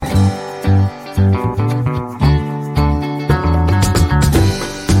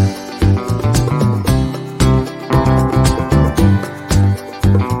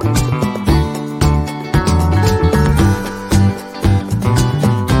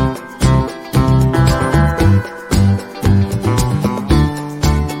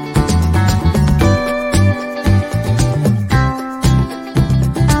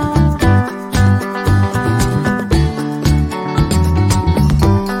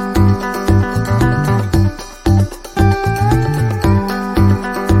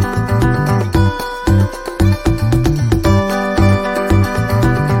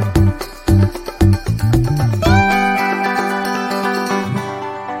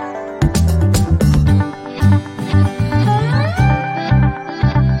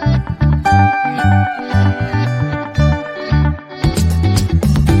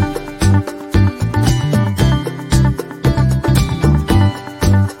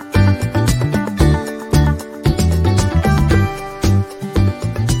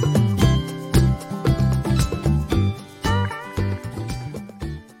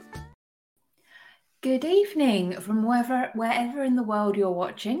morning from wherever in the world you're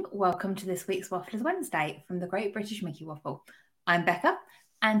watching. Welcome to this week's Wafflers Wednesday from the Great British Mickey Waffle. I'm Becca,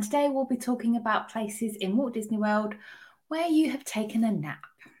 and today we'll be talking about places in Walt Disney World where you have taken a nap.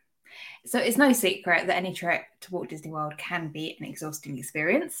 So it's no secret that any trip to Walt Disney World can be an exhausting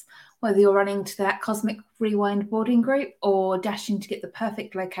experience, whether you're running to that Cosmic Rewind boarding group or dashing to get the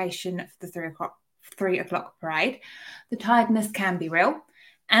perfect location for the 3 o'clock parade. The tiredness can be real,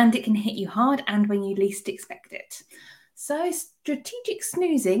 and it can hit you hard and when you least expect it. So strategic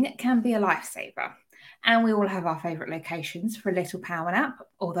snoozing can be a lifesaver. And we all have our favourite locations for a little power nap,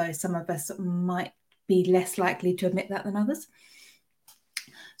 although some of us might be less likely to admit that than others.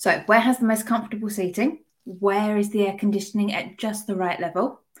 So where has the most comfortable seating? Where is the air conditioning at just the right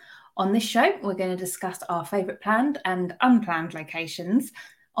level? On this show, we're going to discuss our favourite planned and unplanned locations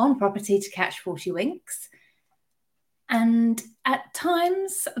on property to catch 40 winks, and at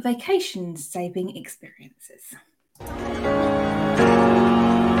times, vacation-saving experiences.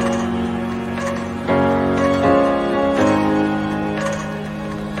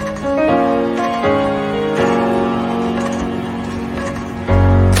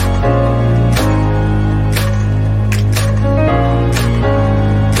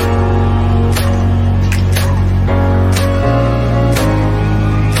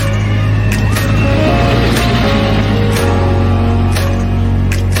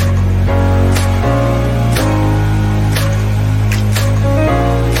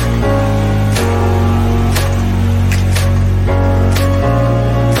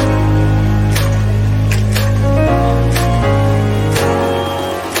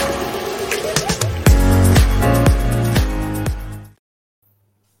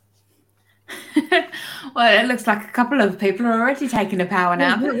 Well, it looks like a couple of people are already taking a power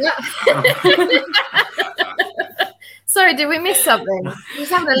nap. Sorry, did we miss something?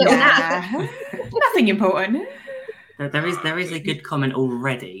 Just having a little nap. Nothing important. There is a good comment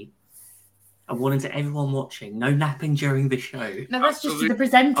already. A warning to everyone watching: no napping during the show. No, that's just to the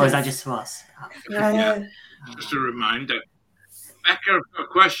presenters. Oh, is that just to us? Yeah. Just a reminder. Becca, I've got a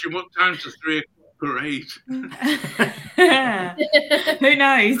question. What time's the 3 o'clock parade? Who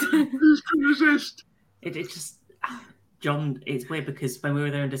knows? Who's going to resist? It just, John, it's weird because when we were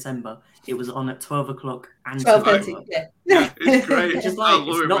there in December, it was on at 12 o'clock and 12:30. Yeah, it's great. It's just like,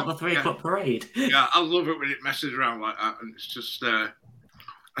 it's not the 3 o'clock parade. Yeah, I love it when it messes around like that. And it's just, I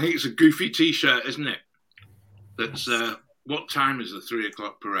think it's a goofy t-shirt, isn't it? That's, what time is the 3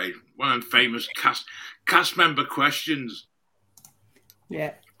 o'clock parade? One of them famous cast member questions.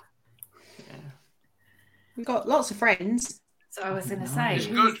 Yeah. We've got lots of friends. So I was going to say,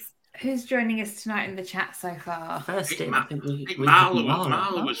 who's joining us tonight in the chat so far? First in, I think we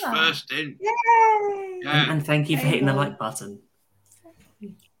Marla was first in. Yay! Yeah. And thank you for hitting the like button.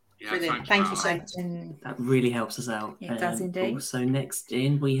 Yeah, Brilliant. Thank you so Marla. much. That really helps us out. It does indeed. Also, next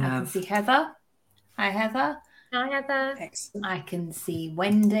in we I can have. see Heather. Hi, Heather. Hi, Heather. Excellent. I can see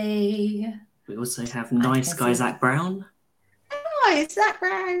Wendy. We also have nice guy Zach Brown. Hi, it's Zach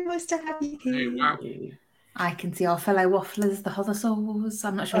Brown. Nice to have you Hey, here. wow. I can see our fellow wafflers, the Hothersalls.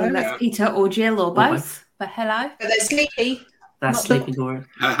 I'm not sure if Oh, that's Peter or Jill or both, but hello. But they're sleepy. That's Not Sleepy Dora.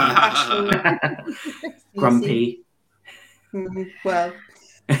 Grumpy. Well,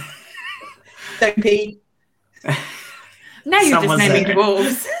 don't pee. Now you're Someone just naming said-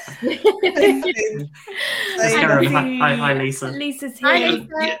 dwarves. Hi, Lisa. Lisa's Hi, here.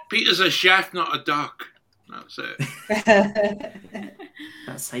 Lisa. Peter's a chef, not a duck. That's it.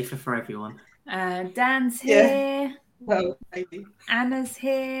 That's safer for everyone. Dan's Yeah. here. Well, maybe. Anna's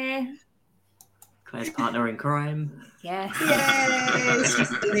here. Claire's partner in crime. Yes. Yes, she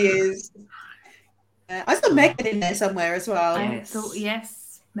still is. I saw Megan in there somewhere as well. I Yes. thought,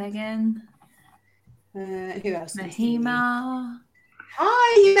 yes. Megan. Who else? Mahima.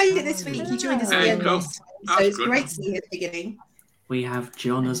 Hi, you made it this week. You joined us at the There end you go. this time. So That's it's good. great to see you at the beginning. We have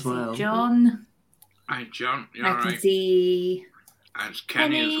John as well. John. Hi, John. You I all can right? see And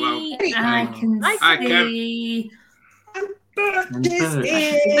Kenny as well. Kenny. I can Hi, Ken. see And Bert is Bert.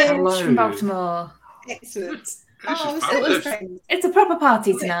 in. Mitch from Baltimore. Excellent. This Oh, is so fabulous. friends. It's a proper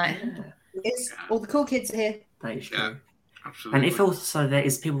party tonight. It's all the cool kids are here. That is true. Yeah, absolutely. And if also there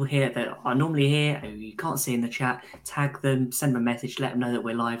is people here that are normally here who you can't see in the chat, tag them, send them a message, let them know that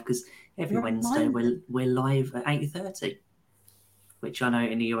we're live because every Yeah, Wednesday mine. we're live at 8:30, which I know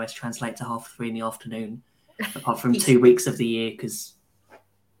in the US translate to 3:30 in the afternoon, apart from 2 weeks of the year because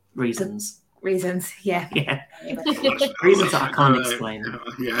reasons. Reasons, yeah. Yeah, reasons that I can't explain.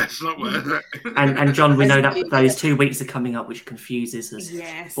 Yeah, it's not worth it. And John, we know that those 2 weeks are coming up, which confuses us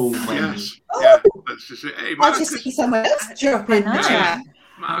Yes. all when. Yes. Yeah, that's just it. Hey, I'll Marcus. just see someone else drop in the know. chat.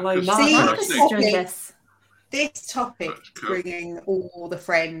 Hello, Marcus. Marcus. See, Marcus has joined Okay. us. This topic That's is cool. bringing all the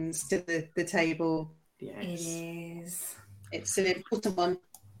friends to the table. It Yes. is. It's an important one.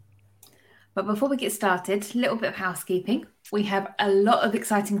 But before we get started, a little bit of housekeeping. We have a lot of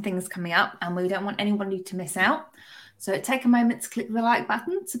exciting things coming up and we don't want anybody to miss out. So take a moment to click the like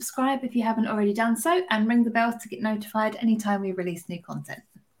button, subscribe if you haven't already done so, and ring the bell to get notified anytime we release new content.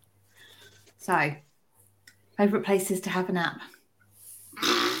 So, favourite places to have a nap?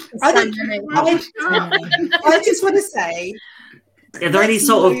 I So just want to say, Are there any let's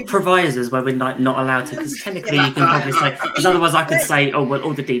sort of move- provisos where we're not allowed to? Because technically you can probably say, because otherwise I could say, oh, well,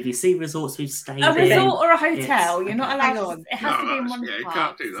 all the DVC resorts we've stayed A in. resort or a hotel? It's- You're not Hang allowed. on. It has to be in No, one of yeah, the you parks.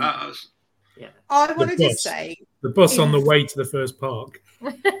 can't do that. That's- I want to The just bus. say, The bus on the way to the first park.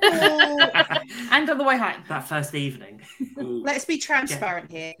 And on the way home. That first evening. Ooh. let's be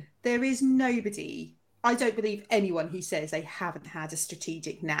transparent here. There is nobody, I don't believe anyone who says they haven't had a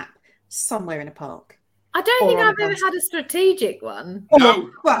strategic nap somewhere in a park. I don't think Or on I've a ever bus. had a strategic one.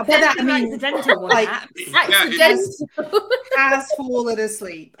 No. Well, but that, I mean, accidental one. like, Accidental. has fallen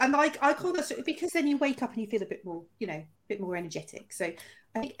asleep, and like I call that because then you wake up and you feel a bit more, a bit more energetic. So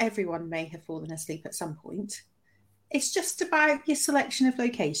I think everyone may have fallen asleep at some point. It's just about your selection of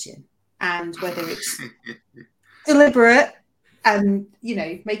location and whether it's deliberate and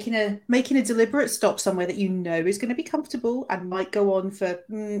making a deliberate stop somewhere that you know is going to be comfortable and might go on for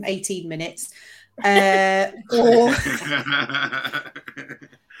 18 minutes,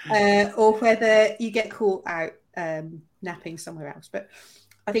 or whether you get caught out napping somewhere else. But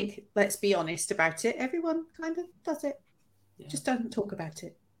I think, let's be honest about it, everyone kind of does it, just doesn't talk about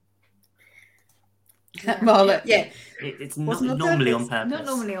it. Marla, yeah. It's not Wasn't on normally purpose. on purpose. Not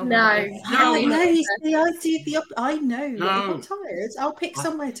normally on No. purpose. No, No. you see, I do I know that if No. I'm tired, I'll pick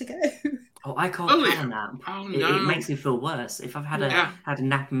somewhere to go. Oh, I can't Oh, have yeah. a nap. Oh, It no. makes me feel worse. If I've had Yeah. a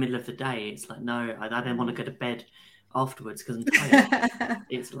nap in the middle of the day, it's like, no, I don't want to go to bed afterwards because I'm tired.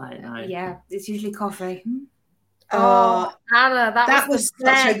 It's like, no. Yeah, it's usually coffee. Oh, Anna, that was was the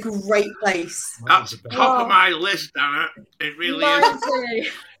such a best. great place. That's That was the top Oh. of my list, Anna. It really Mine is. too.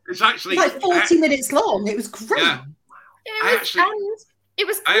 It's actually Like 40 minutes long. It was great. Yeah. It was, and it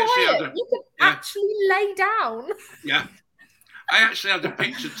was I actually had quiet. a- You could yeah. actually lay down. Yeah. I actually had a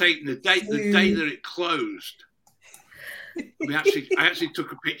picture taken the day that it closed. I actually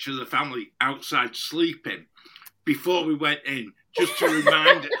took a picture of the family outside sleeping before we went in, just to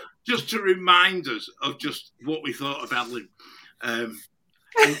remind us of just what we thought of Ellen. And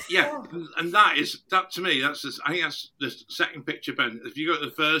that to me, I think that's the second picture, Ben. If you got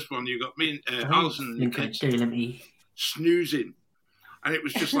the first one, you got me and Alison and the kids Let me. snoozing, and it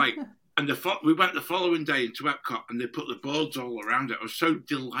was just like. And we went the following day into Epcot, and they put the boards all around it. I was so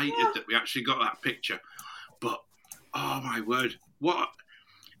delighted that we actually got that picture. But oh my word, what!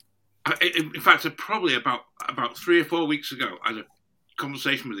 In fact, probably about 3 or 4 weeks ago, I had a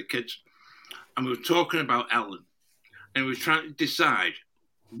conversation with the kids, and we were talking about Ellen, and we were trying to decide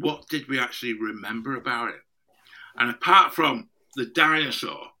what did we actually remember about it. And apart from the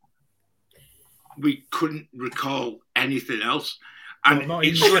dinosaur, we couldn't recall anything else. And Well, not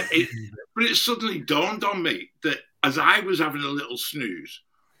it even- suddenly dawned on me that as I was having a little snooze,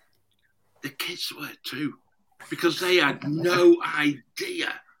 the kids were too, because they had no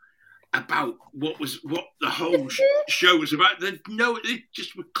idea about what the whole show was about. They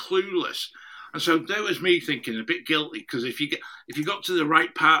just were clueless. And so there was me thinking a bit guilty, because if you got to the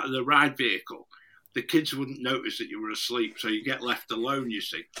right part of the ride vehicle, the kids wouldn't notice that you were asleep, so you get left alone, you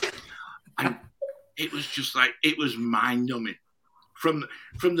see. And it was just like, it was mind-numbing. From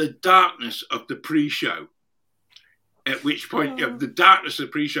the darkness of the pre-show, at which point, the darkness of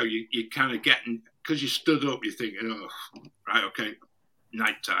the pre-show, you kind of getting, because you stood up, you're thinking, oh, right, okay,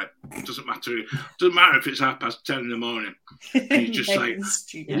 nighttime. It doesn't matter if it's 10:30 in the morning. And you're just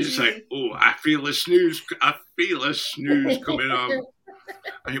like, oh, I feel a snooze coming on.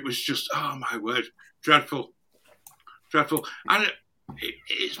 And it was just, oh my word, dreadful. And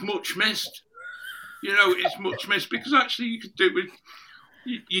it's much missed. It's much missed, because actually you could do it with,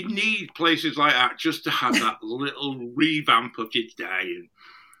 you need places like that just to have that little revamp of your day.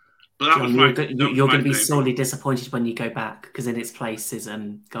 But that was You're going to be favourite. sorely disappointed when you go back, because in its place is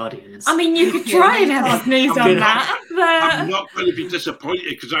Guardians. I mean, you could try and have a snooze on that. I'm But not going to be disappointed,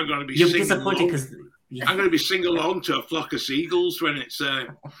 because I'm going to be You're singing disappointed along. because I'm going to be singing along to A Flock of Seagulls when it's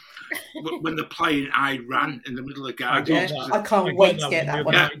when they're playing I Ran in the middle of Guardians. I can't wait to get that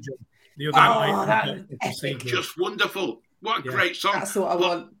one. Yeah. The other night, that I was got epic. Seagull. Just wonderful. What a Yeah. great song. That's what I But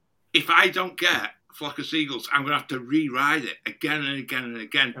want. if I don't get Flock of Seagulls, I'm going to have to rewrite it again and again and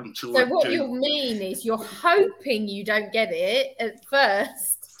again until So I what do. you'll mean is you're hoping you don't get it at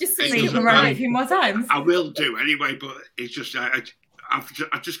first. Just It so So you you doesn't can can run matter. it a few more times. I will do anyway, but it's just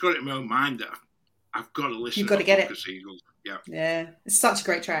I've just got it in my own mind that I've got to listen. You've got to get it. Focus Eagles. Yeah, Yeah, it's such a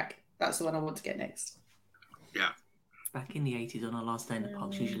great track. That's the one I want to get next. yeah. Back in the 80s, on our last day in the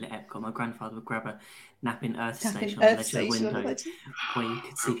parks, usually at Epcot, my grandfather would grab a napping Earth Tapping station on the Earth edge of the Station on the window legend. where you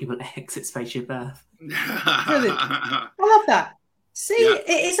could see people exit Spaceship Earth. I love that. See, Yeah.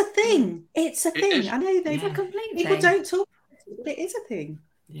 it is a thing. It's a It thing. is. I know they It's a complete people thing. don't talk about it, but it is a thing.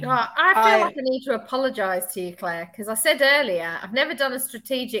 Yeah. Oh, I feel like I need to apologise to you, Claire, because I said earlier I've never done a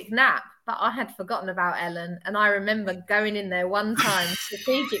strategic nap, but I had forgotten about Ellen, and I remember going in there one time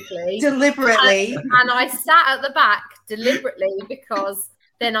strategically, Deliberately. and I sat at the back deliberately because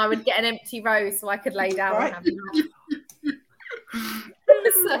then I would get an empty row so I could lay down Right. and have a nap.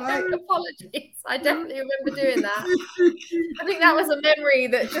 So Right. apologies. I definitely remember doing that. I think that was a memory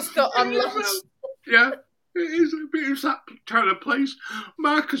that just got unlocked. Yeah, it's that kind of place.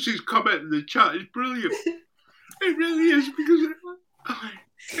 Marcus's comment in the chat is brilliant. It really is, because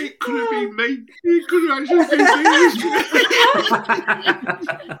it could have been me. It could have actually been me.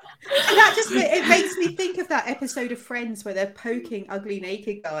 And that just it makes me think of that episode of Friends where they're poking ugly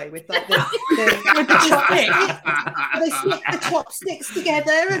naked guy with like the chopsticks. They stick the chopsticks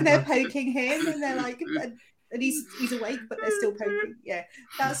together and they're poking him, and they're like, and he's awake, but they're still poking. Yeah,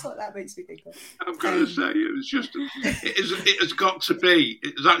 that's what that makes me think of. I'm going to say it was just. It has got to be.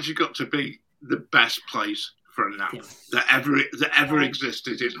 It has actually got to be the best place for a nap that ever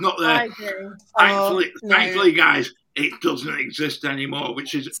existed. It's not I there. agree. Thankfully, guys, it doesn't exist anymore,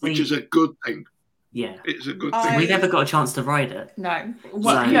 which is a good thing. Yeah. It's a good I- thing. We never got a chance to ride it. No.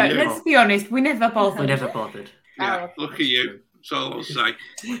 Well, So- no, let's be honest. We never bothered. We never bothered. Yeah, look at you. That's all I'll say.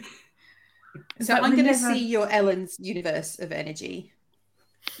 So But I'm we going to never- see your Ellen's universe of energy,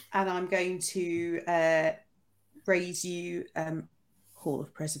 and I'm going to raise you Hall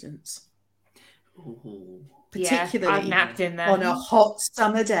of Presidents, Ooh. Yeah, particularly I've napped in there. on a hot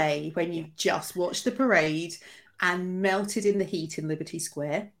summer day when you just watched the parade and melted in the heat in Liberty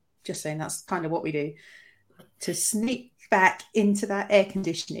Square. Just saying, that's kind of what we do. To sneak back into that air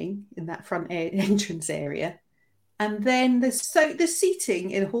conditioning in that front entrance area. And then the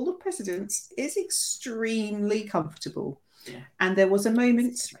seating in Hall of Presidents is extremely comfortable. Yeah. And there was a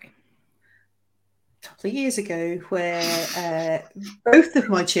moment a couple of years ago where both of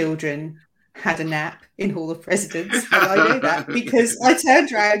my children had a nap in Hall of Presidents. And I know that because I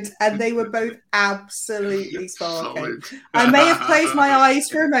turned around and they were both absolutely sparking. Solid. I may have closed my eyes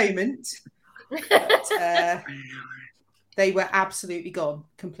for a moment, but they were absolutely gone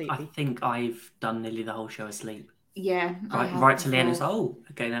I completely. think I've done nearly the whole show asleep. Yeah. I have Right to the end, before.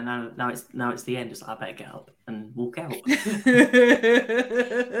 it's okay. Now it's the end. It's like, I better get up and walk out.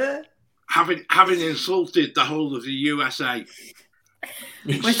 Having insulted the whole of the USA,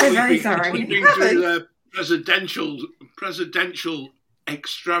 We're so very sorry. sleeping through the presidential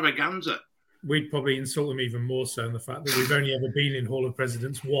extravaganza. We'd probably insult them even more so in the fact that we've only ever been in Hall of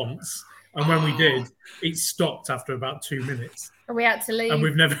Presidents once. And when we did, it stopped after about 2 minutes. And we had to leave. And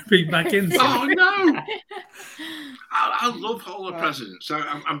we've never been back in. Oh no! I love Hall of Presidents. So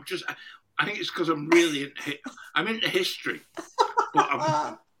I'm just. I think it's because I'm really I'm into history, but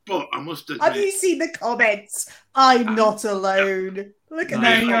I must admit, Have you seen the comments? I'm not alone. Look at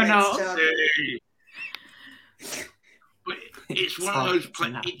No, the you're comments, not. John. but it's one hard of those to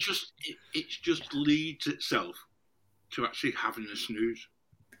places. nap. It just leads itself to actually having a snooze.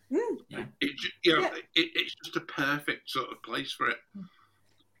 Mm. It's just a perfect sort of place for it.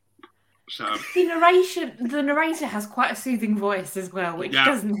 So The narrator has quite a soothing voice as well, which Yeah.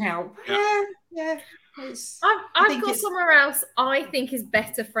 doesn't help. Yeah. It's, I've think got it's- somewhere else I think is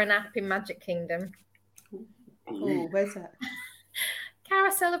better for a nap in Magic Kingdom. oh, where's that?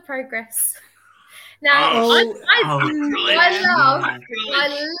 Carousel of Progress. Now, Oh.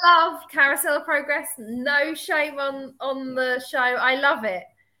 I love Carousel of Progress. No shame on the show. I love it.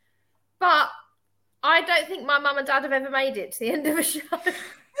 But I don't think my mum and dad have ever made it to the end of a show.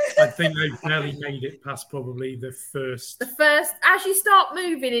 I think they've barely made it past probably the first. The first, as you start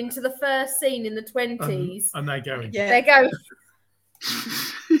moving into the first scene in the 20s, And they're going. Yeah. they go,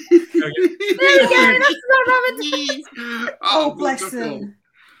 there you go, that's my mum and dad. Oh, bless wonderful. them.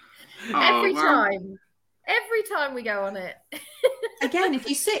 Every wow. time. Every time we go on it. Again, if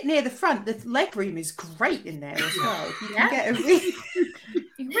you sit near the front, the leg room is great in there as well. You can Yeah. get a really, You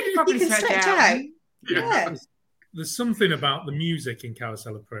can really probably you can stretch stretch out. out. Yeah. Yeah. There's something about the music in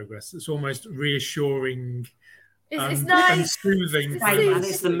Carousel of Progress that's almost reassuring It's and nice. soothing. It's for soothing. And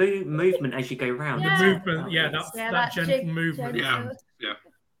it's the movement as you go round. The Yeah. movement, that Yeah, that gentle jig- movement. Yeah.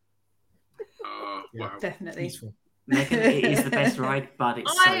 Oh, Yeah. wow. Definitely. Peaceful. Megan, it is the best ride, but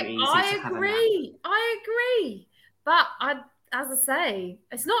it's so easy to have a nap. I agree. But as I say,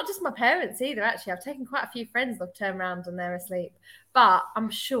 it's not just my parents either, actually. I've taken quite a few friends that have turned around and they're asleep. But I'm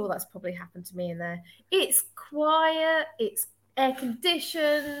sure that's probably happened to me in there. It's quiet, it's air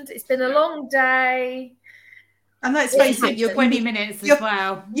conditioned, it's been a long day. And let's face it, you're 20 minutes as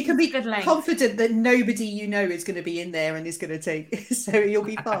well. You can be confident that nobody you know is going to be in there and is going to take, so you'll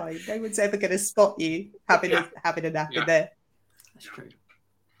be fine. No one's ever going to spot you having a nap in there. That's true.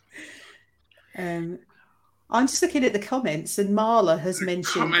 I'm just looking at the comments, and Marla has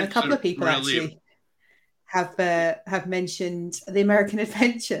mentioned, a couple of people actually have mentioned the American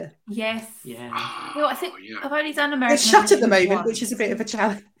Adventure. Yes. Yeah. Well, I think I've only done American It's shut at the Adventure moment, once. which is a bit of a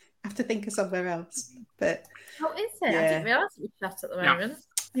challenge. I have to think of somewhere else. But How is it? I didn't realise it was shut at the moment.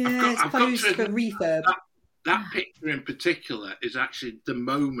 it's closed for refurb. That picture in particular is actually the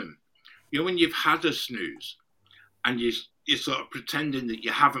moment, when you've had a snooze and you're sort of pretending that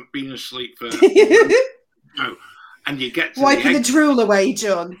you haven't been asleep for and you get to wiping the drool away,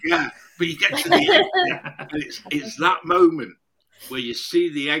 John. Yeah, but you get to the exit, and it's that moment where you see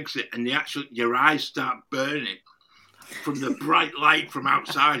the exit and your eyes start burning from the bright light from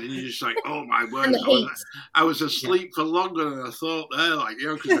outside, and you're just like, oh my word, I was asleep for longer than I thought there,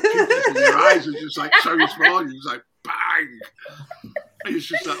 because your eyes are just like so small, you're just like bang. And it's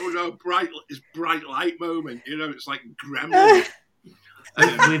just like, oh no, bright light moment, it's like Gremlins.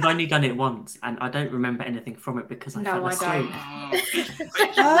 We've only done it once, and I don't remember anything from it because I fell asleep.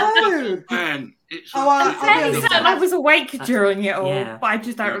 I was awake during it all, but I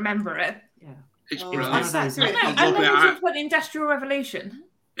just don't remember it. Yeah, it's brilliant. And then we talked about the Industrial Revolution.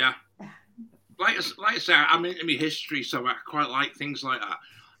 Yeah, like I say, I'm into my history, so I quite like things like that.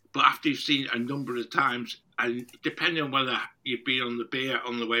 But after you've seen it a number of times, and depending on whether you've been on the beer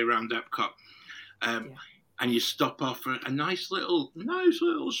on the way around Epcot, and you stop off for a nice little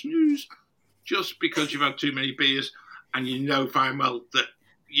snooze, just because you've had too many beers, and you know fine well that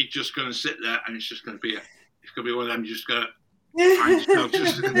you're just going to sit there, and it's just going to be one of them. You're just going to find yourself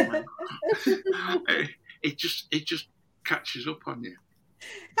it just catches up on you.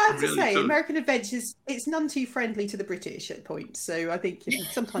 I have to say, American Adventures, it's none too friendly to the British at points. So I think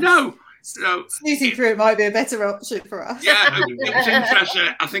sometimes snoozing through it might be a better option for us. Yeah, it's interesting.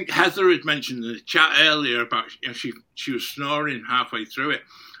 I think Heather had mentioned in the chat earlier about she was snoring halfway through it,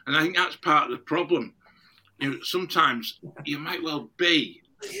 and I think that's part of the problem. Sometimes you might well be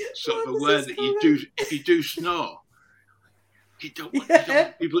sort of aware that if you do snore, you don't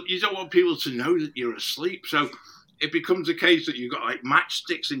want people to know that you're asleep. So it becomes a case that you've got like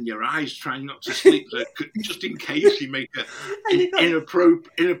matchsticks in your eyes trying not to sleep, just in case you make an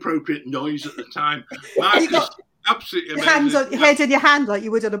inappropriate noise at the time. Absolutely amazing. Hands on your head in your hand like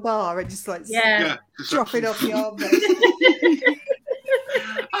you would at a bar, and just like dropping off the arm.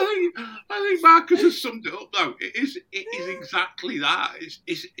 I think Marcus has summed it up though. It is exactly that.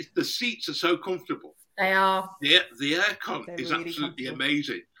 It's the seats are so comfortable. They are. The aircon is really absolutely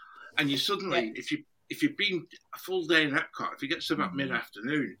amazing, and you suddenly if you've been a full day in Epcot, if you get to about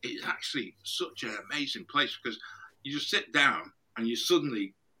mid-afternoon, it's actually such an amazing place because you just sit down and you're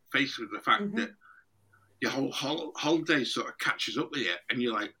suddenly faced with the fact that your whole holiday sort of catches up with you, and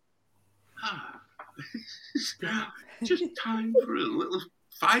you're like, just time for a little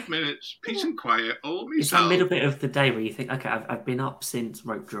 5 minutes, peace and quiet, all myself. It's that middle bit of the day where you think, okay, I've been up since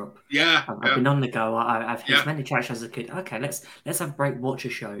rope drop. Yeah, I've been on the go. I've hit as many attractions as a kid. Okay, let's have a break, watch a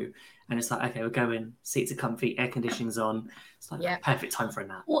show, and it's like, okay, we're going. Seats are comfy, air conditioning's on. It's like perfect time for a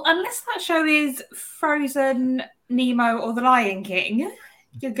nap. Well, unless that show is Frozen, Nemo, or The Lion King,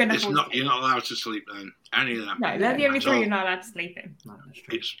 you're gonna. You're not allowed to sleep then. Any of that. No, they're the only three you're not allowed to sleep in. No, that's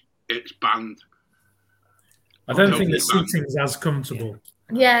true. It's banned. I don't think the seating's as comfortable.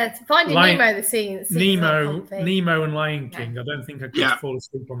 Yeah, finding Nemo the scene. Nemo and Lion King. I don't think I could fall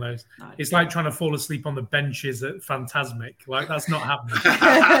asleep on those. No, it's like trying to fall asleep on the benches at Phantasmic. Like that's not happening.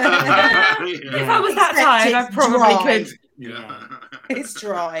 If I was that tired, I probably could. Yeah, it's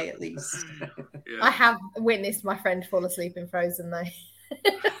dry at least. I have witnessed my friend fall asleep in Frozen though.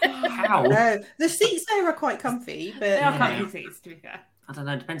 How? The seats there are quite comfy, but they are comfy seats. To be fair, I don't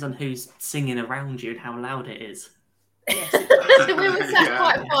know. It depends on who's singing around you and how loud it is. Yes, we were sat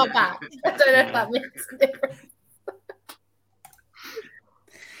quite far back. I don't know if that makes a difference.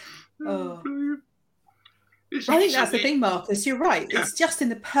 I think that's the thing, Marcus. You're right. Yeah. It's just in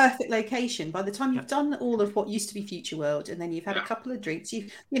the perfect location. By the time you've done all of what used to be Future World, and then you've had a couple of drinks,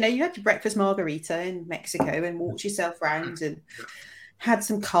 you had your breakfast margarita in Mexico and walked yourself around and had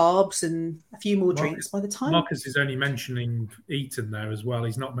some carbs and a few more drinks by the time. Marcus is only mentioning Eton there as well.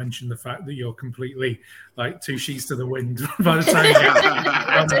 He's not mentioned the fact that you're completely like two sheets to the wind by the time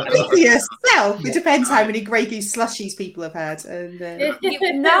For yourself, it depends how many Grey Goose slushies people have had. And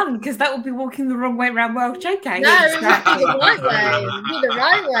none, because that would be walking the wrong way around World Showcase. No, Exactly. the right way. The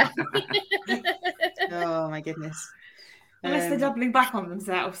right way. oh my goodness! Unless they're doubling back on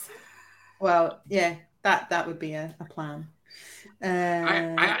themselves. Well, yeah, that would be a plan.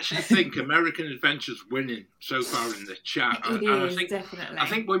 I actually think American Adventure's winning so far in the chat. It And is, I think, definitely. I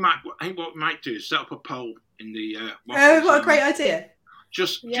think what we might do is set up a poll in the. Oh, what a great idea!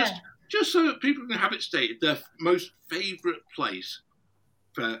 Just so that people can have it stated their most favourite place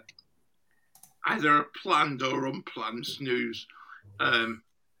for either a planned or unplanned snooze.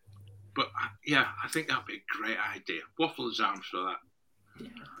 But yeah, I think that'd be a great idea. Waffle arms for that.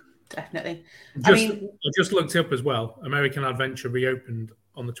 Definitely. I just looked up as well. American Adventure reopened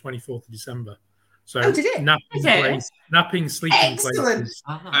on the 24th of December. So did it? napping, sleeping Excellent.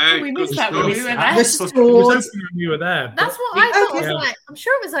 places. We missed that when we were there. It was open when we were there. That's what I thought. Was like, I'm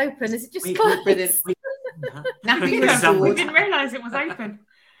sure it was open. Is it just closed? Napping We restored. didn't realise it was open.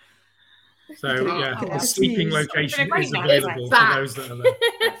 So yeah, Oh, the sleeping geez. location It's is been a great available night. for those that are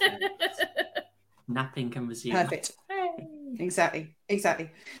there. Napping can resume. Perfect. Hey. Exactly.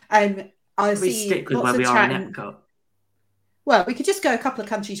 I We see stick with lots where of we are chat. in Epcot. Well, we could just go a couple of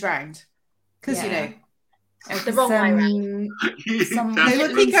countries round because Yeah. The wrong way round. Some No,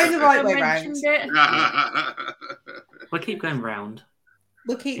 we'll keep going the right way mentioned round. it. We'll keep going round.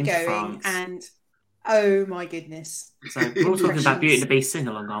 we'll keep Into going, France. and oh my goodness, So we're all talking about Beauty and the Beast sing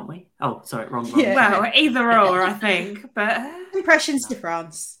along, aren't we? Oh, sorry, wrong. Yeah. Well, either or, I think. But impressions to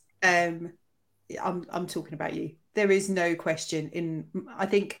France. I'm talking about you. There is no question. I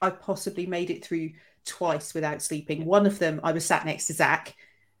think I possibly made it through twice without sleeping. One of them, I was sat next to Zach,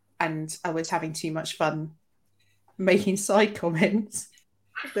 and I was having too much fun making side comments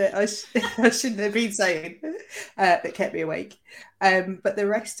that I shouldn't have been saying that kept me awake. But the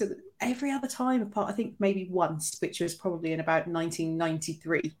rest of every other time, apart, I think maybe once, which was probably in about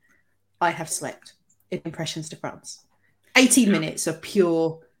 1993, I have slept in Impressions de France. 18 minutes of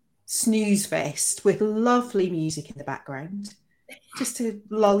pure snooze fest with lovely music in the background just to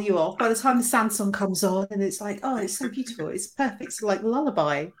lull you off. By the time the Samsung comes on and it's like, oh, it's so beautiful, it's perfect, it's like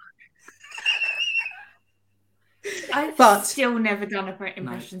lullaby. I've still never done a great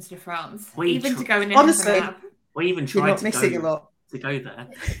Impressions de France. We Even to tr- go in Honestly, and have a nap. We even You're tried not missing a lot. to go there,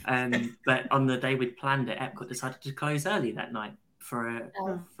 but on the day we'd planned it, Epcot decided to close early that night for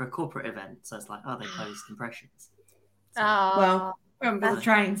a corporate event. So it's like, oh, they closed Impressions. So, Well, I haven't been on the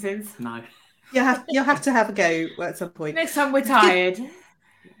train since. no. you'll have to have a go at some point. Next time we're tired.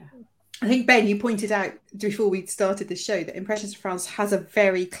 I think, Ben, you pointed out before we started the show that Impressions de France has a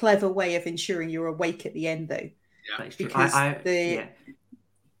very clever way of ensuring you're awake at the end, though. That's true. Because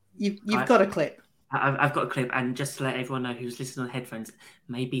you've got a clip. I've got a clip, and just to let everyone know who's listening on headphones,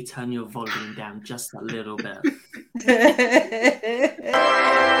 maybe turn your volume down just a little bit.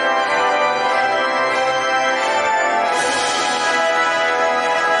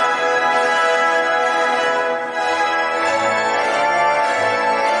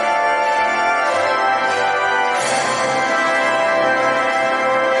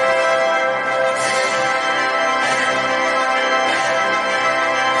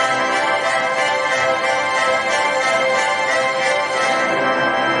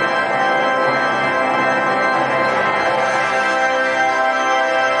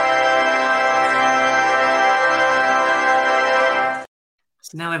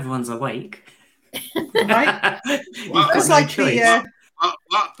 So now everyone's awake. Right? You've got It's no like choice.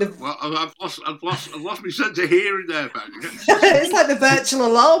 I've lost my sense of hearing there, man. It's like the virtual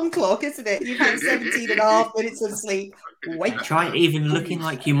alarm clock, isn't it? You've had 17 and a half minutes of sleep. Wake up. Try even looking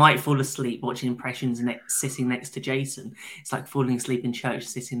like you might fall asleep watching Impressions sitting next to Jason. It's like falling asleep in church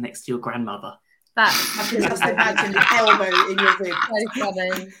sitting next to your grandmother. I can just imagine the elbow in your rib. So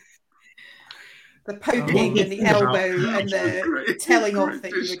funny. The poking and the elbow and the telling off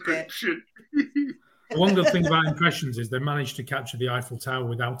that you would get. Description. The one good thing about Impressions is they managed to capture the Eiffel Tower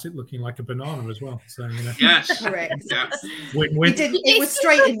without it looking like a banana as well. So, you know, Yes. Correct. Yeah. win-win. It was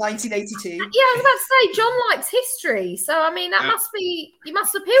straight in 1982. Yeah, I was about to say John likes history, so I mean that Yeah.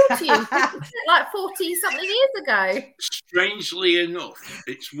 must appeal to you. Like 40 something years ago. Strangely enough,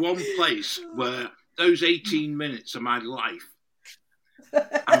 it's one place where those 18 minutes of my life,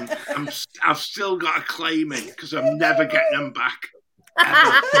 I've still got a claim in because I'm never getting them back.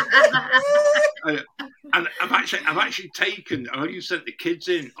 And I've actually taken. I only sent the kids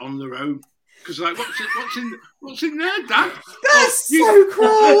in on their own Because like, what's in there, Dad? That's so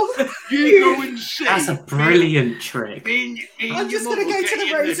cruel. You go and see. That's a brilliant trick. I'm just going to go to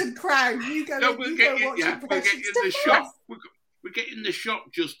the Rose and Crown. You go. No, you we'll go get watch you. Yeah, we'll get you in the Impressions. shop. We're getting the shop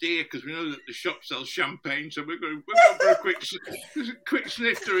just here because we know that the shop sells champagne. So we're going for a quick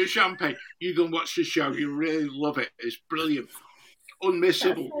snifter of champagne. You go and watch the show. You really love it. It's brilliant,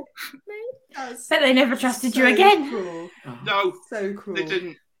 unmissable. That's Bet they never trusted you so again. Cruel. No, So cruel. they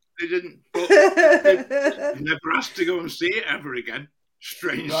didn't. But they never asked to go and see it ever again.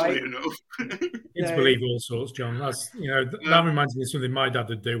 Strangely enough. Kids believe all sorts, John. That's that reminds me of something my dad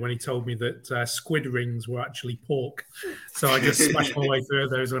would do when he told me that squid rings were actually pork. So I just smashed my way through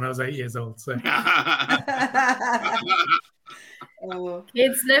those when I was 8 years old. So Oh,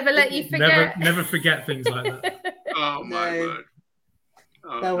 Kids never let you forget. never forget things like that. Oh my No. word!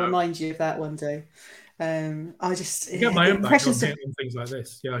 Oh, they'll no. remind you of that one day. I just I get my own back on impressions of getting things like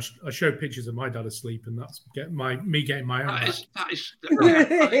this. Yeah, I show pictures of my dad asleep, and that's me getting my own back. I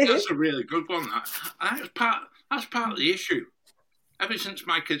think that's a really good one. That's part of the issue. Ever since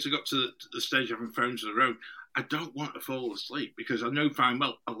my kids have got to the stage of having phones of their own, I don't want to fall asleep because I know fine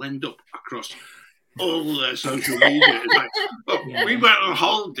well I'll end up across all of their social media. It's like, look, we went on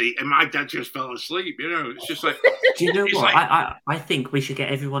holiday and my dad just fell asleep. It's just like. Do you know It's what? like- I think we should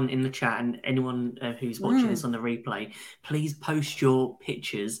get everyone in the chat and anyone who's watching this on the replay, please post your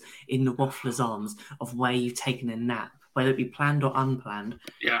pictures in the Waffler's Arms of where you've taken a nap, whether it be planned or unplanned.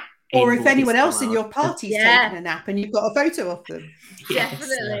 Yeah. or in if Walt anyone Disney else in World. your party's Yeah. taking a nap and you've got a photo of them. Yes.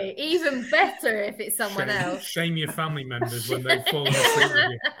 Definitely. Even better if it's someone else. Shame your family members when they've fallen asleep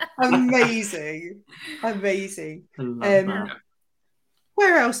with you. Amazing. Amazing. I love that.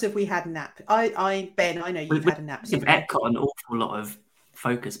 Where else have we had a nap? Ben, I know you've had a nap. We've got an awful lot of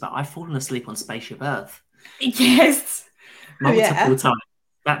focus, but I've fallen asleep on Spaceship Earth Yes. multiple times.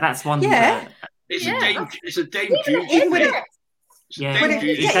 That's one. Yeah. It's Yeah. a Dame Even Judy when thing. it- It's a Yeah, Dame When it-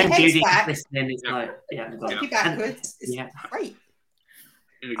 Judy get your Dame heads Judy back. listening is like, Take you backwards. It's Yeah. great.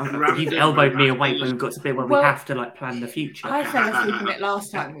 in a grand You've and elbowed me romantic- awake when we got to the bit where Well, we have to plan the future. I fell asleep on it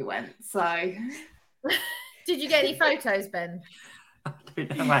last time we went, so Did you get any photos, Ben? I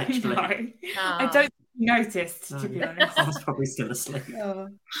don't know, actually. no. I don't think you noticed, to be honest. I was probably still asleep. Oh,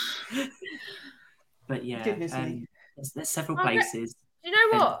 But yeah, Goodness me. there's several Okay. places. Do you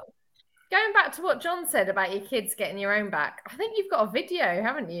know what? Going back to what John said about your kids getting your own back, I think you've got a video,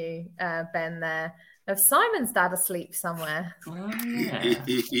 haven't you, Ben, there, of Simon's dad asleep somewhere. Oh, yeah.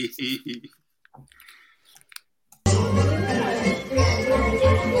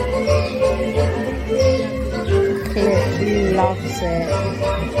 he loves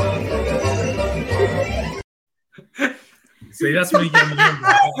it. See, that's when you get the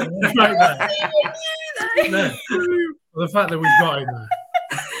right there. No. Well, the fact that we've got him there.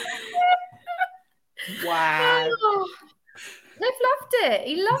 Wow. Oh, they've loved it.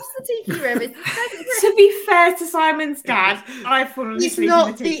 He loves the tiki room. It's incredible. To be fair to Simon's dad, I've fallen He's asleep not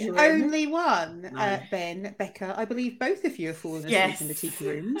in the tiki the room. only one, No. Ben, Becca. I believe both of you have fallen asleep Yes. in the tiki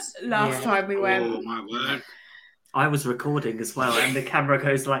rooms. Last Yeah. time we went. Oh my word! I was recording as well, and the camera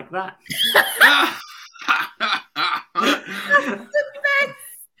goes like that.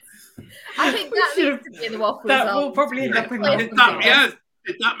 I think We that should needs to be in the waffle. That will probably end up in the Did that,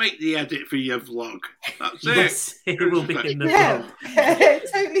 did that make the edit for your vlog? That's it. Yes, it will be in the Yeah,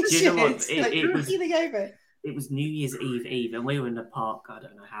 vlog. totally Do you should. know what? It was- Feeling over. It was New Year's Eve, and we were in the park. I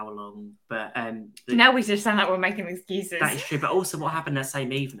don't know how long, but Now we just sound like we're making excuses. that is true. But also, what happened that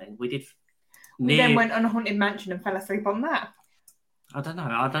same evening? We did. We then went on a haunted mansion and fell asleep on that. I don't know.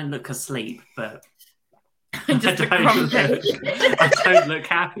 I don't look asleep, but Just I a don't grumpy. I don't look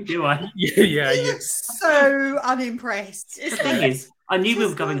happy, do I? Yeah. He looks so unimpressed. The thing is, I knew we were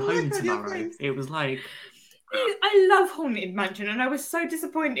Just going the look home on your tomorrow. face. It was like, I love haunted mansion, and I was so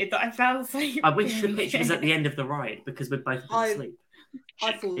disappointed that I fell asleep. I wish the picture was at the end of the ride because we'd both been asleep.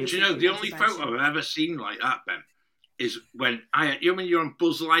 I thought Do you know the only photo I've ever seen like that, Ben, is when when you're on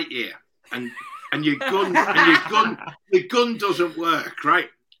Buzz Lightyear and your gun doesn't work, right?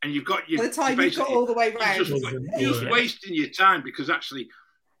 And you've got your By the time you got all the way you're round, just wasting your time because actually,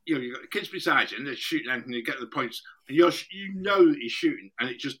 you've got the kids beside you and they're shooting and you get the points and you know that you're shooting and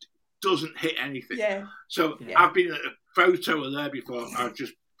it just doesn't hit anything. yeah. So Yeah. I've been at a photo of there before. I've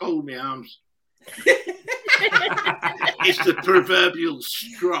just folded my arms. It's the proverbial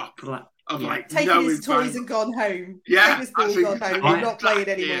strop Like, of Yeah. like Taking knowing his toys fine- and gone home. Yeah, Taking his ball that's and gone home. You're not playing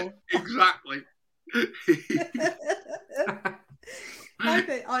exactly anymore. it. Exactly.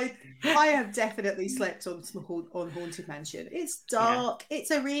 I have definitely slept on Haunted Mansion. It's dark.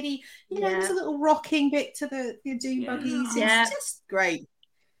 It's a really, there's a little rocking bit to the dune Yeah. buggies. Yeah. It's just great.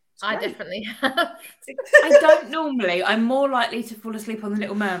 I great. definitely have. I don't normally. I'm more likely to fall asleep on The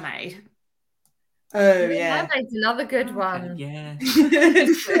Little Mermaid. Oh yeah. Mermaid's another good one. Yeah.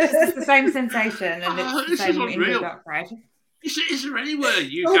 It's the same sensation, and Oh, it's the this is same in unreal. Blue Dark Red. Is there anywhere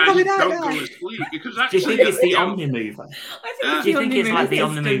you Oh, guys coming out don't now. go to sleep? Because Do you actually, think it's the you know, Omnimover? I Yeah. think Do you think it's like the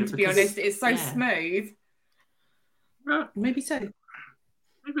system, Omnimover? to be Because- honest. It's so yeah. smooth. Maybe so. maybe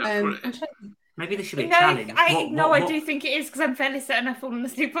that's what it I'm is. trying- Maybe there should be a No, challenge. I do think it is because I'm fairly certain I've fallen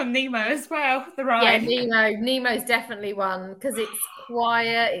asleep on Nemo as well. The Yeah, ride. Nemo's definitely one because it's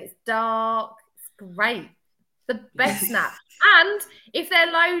quiet, it's dark, it's great. The best nap. And if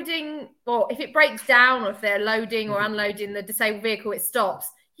they're loading, or if it breaks down, or if they're loading or unloading the disabled vehicle, it stops.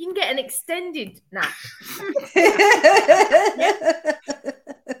 You can get an extended nap.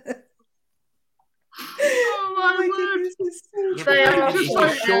 Oh my word! goodness, it's so Yeah, They but are it's so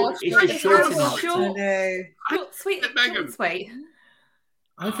just short. It's just It's short so enough. short. I know. Sweet, Megan. short and sweet.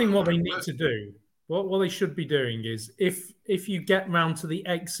 I think what they need to do, what they should be doing is if you get round to the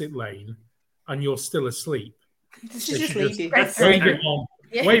exit lane and you're still asleep, Just They should leave you. Press wave through. it on.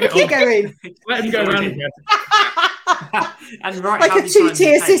 Yeah. Wave it Keep on. going. Let him go round again. And right, Like how a many times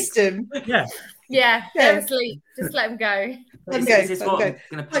two-tier it takes. system. Yeah. Yeah, Yeah. they're asleep. Just let them go. Let 'em Is, go, is this let 'em what go. I'm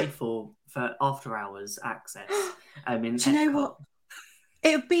going to pay for after hours access? In Do you know Epcot? what?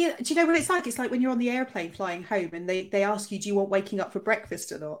 It would be. Do you know what it's like? It's like when you're on the airplane flying home, and they ask you, "Do you want waking up for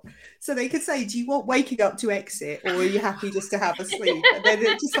breakfast or not?" So they could say, "Do you want waking up to exit, or are you happy just to have a sleep?" And then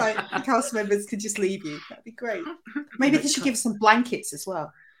it's just like the cast members could just leave you. That'd be great. Maybe they should give some blankets as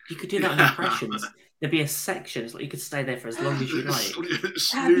well. You could do that on impressions. There'd be a section, it's like you could stay there for as long as you like. That'd be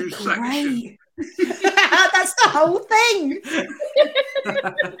Snooze section. great. That's the whole thing.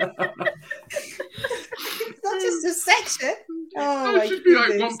 It's not just a section. Oh It my would just be like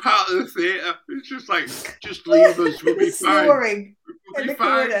goodness. one part of the theatre. It's just like, just leave us. We'll be fine. Snoring. We'll in be the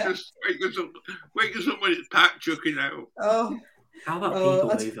fine. corner. Just wake us up when it's packed, chucking out. Oh, How about Oh, People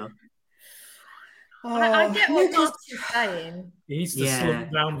that's- Mover? I get no, what 'cause- Mark is saying. He needs to Yeah. slow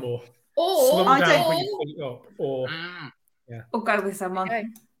down more. Or, Slow I down, don't- put your feet up. Or Mm. Or go with someone. Okay.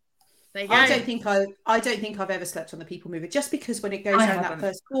 There you go. I don't think I've ever slept on the People Mover, just because when it goes I down that haven't.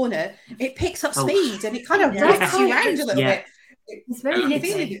 first corner, it picks up Oh. speed and it kind of Yeah. whips you around a little Yeah. bit. It's very Yeah.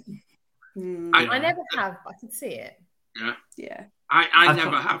 hitty. Hmm, I never have, but I can see it. yeah. I I've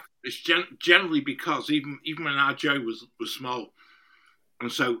never got- have. It's generally because even when our Joe was small,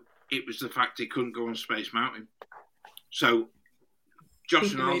 and so it was the fact he couldn't go on Space Mountain. So Josh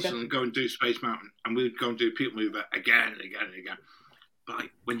People and Mover. Alison would go and do Space Mountain, and we'd go and do People Mover again and again and again. But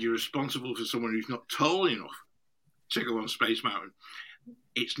like, when you're responsible for someone who's not tall enough to go on Space Mountain,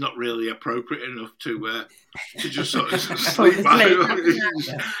 it's not really appropriate enough to just sort of sleep. Sleep.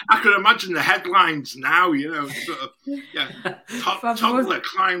 I can imagine the headlines now, sort of, toddler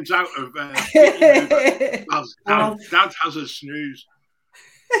climbs out of Dad has a snooze.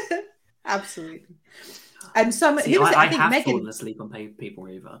 Absolutely. And some See, who was it? I I think have Megan. fallen asleep on People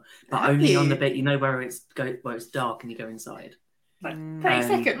Mover, but Have only on you? the bit where it's dark and you go inside. Like Mm. 30 Um,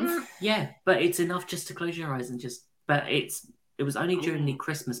 seconds. Yeah, but it's enough just to close your eyes and just. But it was only during the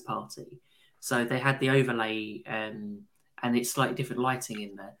Christmas party, so they had the overlay and it's slightly different lighting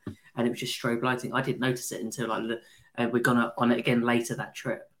in there, and it was just strobe lighting. I didn't notice it until we're gonna on it again later that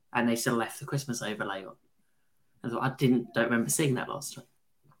trip, and they still left the Christmas overlay on. I thought don't remember seeing that last time.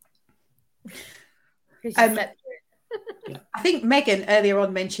 'Cause you Um, slept I think Megan earlier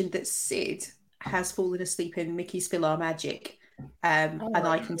on mentioned that Sid has fallen asleep in Mickey's Philhar Magic, and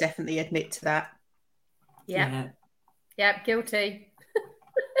I can definitely admit to that. Yeah. Yep, guilty.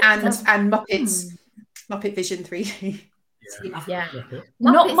 And Muppet Vision 3D. Yeah.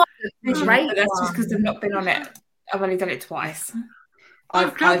 Not Muppets my is a vision, great but that's just because one. I've not been on it. I've only done it twice.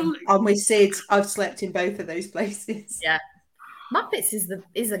 I'm with Sid. I've slept in both of those places. Yeah. Muppets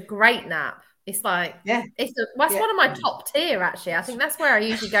is a great nap. It's like Yeah. that's Yeah. one of my top tier actually. I think that's where I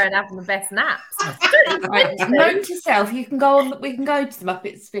usually go and have the best naps. Right, note to self: we can go to the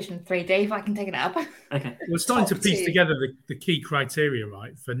Muppets Vision 3D if I can take it up. Okay. we're starting to Top piece two. together the key criteria,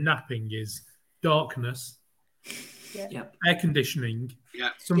 right, for napping is darkness, Yep. air conditioning, Yeah.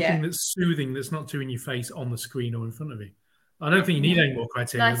 something Yeah. that's soothing, that's not doing your face on the screen or in front of you. I don't think you need any more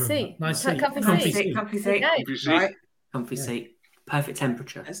criteria. Nice other than seat. that. Nice Comfy seat. seat. Comfy Comfy seat. comfy There you seat. go. If you see, Right. Comfy seat. Perfect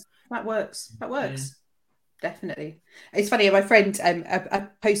temperature. That works. Definitely. It's funny. My friend, I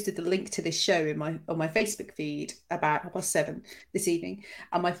posted the link to this show on my Facebook feed about 7:30 this evening,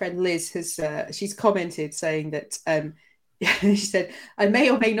 and my friend Liz has she's commented saying that she said I may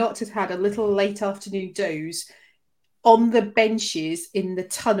or may not have had a little late afternoon doze on the benches in the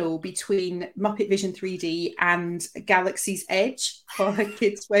tunnel between Muppet Vision 3D and Galaxy's Edge, while her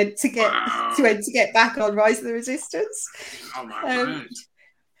kids went to get back on Rise of the Resistance. Oh my word.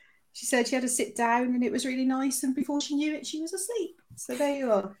 She said she had to sit down and it was really nice, and before she knew it, she was asleep. So there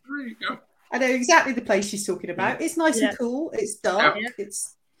you are. There you go. I know exactly the place she's talking about. It's nice and cool. It's dark. Yeah.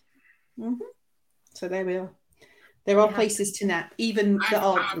 It's So there we are. There are places to nap, even that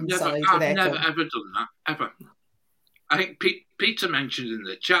aren't inside. I've never ever done that, ever. I think Peter mentioned in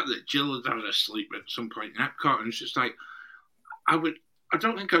the chat that Jill had had a sleep at some point in Epcot, and it's just like, I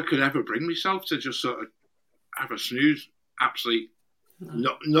don't think I could ever bring myself to just sort of have a snooze. Absolutely,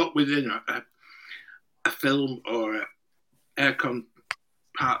 not within a film or a aircon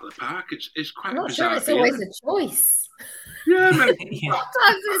part of the park. It's quite. I'm not sure it's always a choice. Yeah, sometimes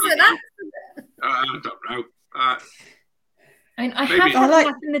it's an accident. I don't know. I mean, I have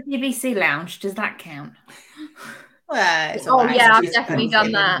done in the DVC lounge. Does that count? Well, I've definitely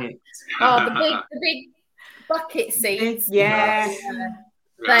done that. Oh, the big bucket seats. Yeah.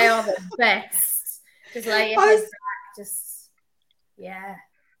 They are the best. Just lay your head back.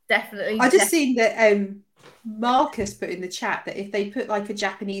 Definitely. I just seen that Marcus put in the chat that if they put like a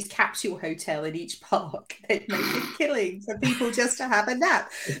Japanese capsule hotel in each park, they'd make a killing for people just to have a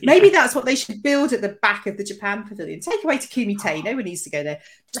nap. Maybe that's what they should build at the back of the Japan Pavilion. Take away to Kumite. No one needs to go there.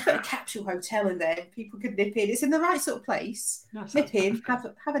 Just put a capsule hotel in there. People could nip in. It's in the right sort of place. Nip in,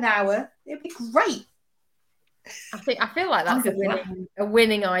 have an hour. It'd be great. I feel like that's a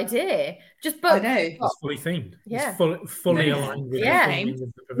winning idea. Just book. I know. It's fully themed. Yeah. It's fully aligned with the theming of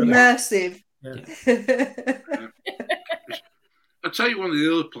the pavilion. Immersive. Yeah. I'll tell you one of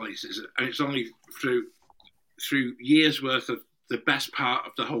the other places, and it's only through years worth of the best part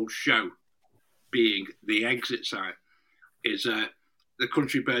of the whole show being the exit side, is the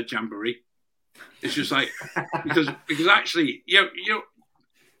Country Bird Jamboree. It's just like because actually, you know,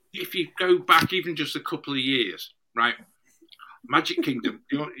 if you go back even just a couple of years, right? Magic Kingdom,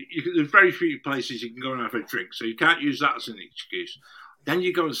 there's very few places you can go and have a drink, so you can't use that as an excuse. Then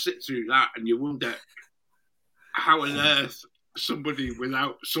you go and sit through that, and you wonder how on earth somebody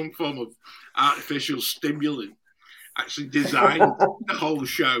without some form of artificial stimulant actually designed the whole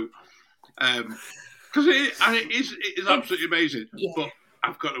show. Because it is absolutely amazing. Yeah. But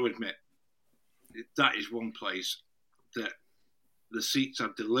I've got to admit, that is one place that the seats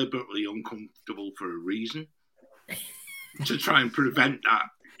are deliberately uncomfortable for a reason, to try and prevent that.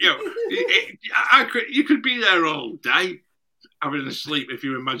 You know, you could be there all day having a sleep if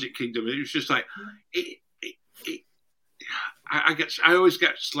you're in Magic Kingdom. It was just like I always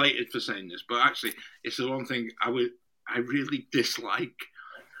get slated for saying this, but actually, it's the one thing I really dislike.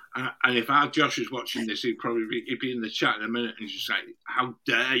 And if our Josh is watching this, he'd be in the chat in a minute and just say, "How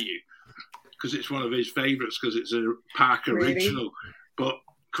dare you?" Because it's one of his favourites, because it's a park original. Really? But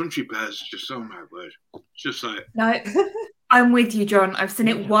Country Bears is just, oh my word, it's just like no. I'm with you, John. I've seen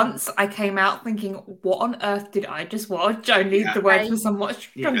it once. I came out thinking, what on earth did I just watch? I need the words were somewhat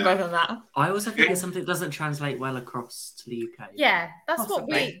stronger than that. I also think it's something that doesn't translate well across to the UK. Yeah, that's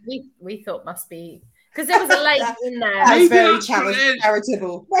possibly what we thought must be. Because there was a lake in there. That's very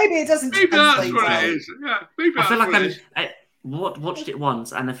charitable. Maybe it doesn't translate that's what it is. Yeah, maybe I feel like I watched it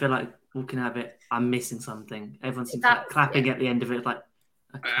once, and I feel like walking out of it, I'm missing something. Everyone seems like clapping at the end of it, like,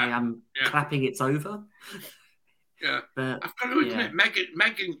 okay, I'm clapping, it's over. Yeah, but I've got to admit,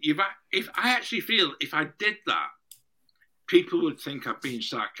 Megan, if I actually feel if I did that, people would think I've been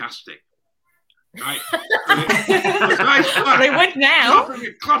sarcastic. Right? They would now.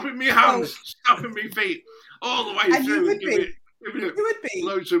 Clapping me hands, stopping me feet, all the way and through. You would be.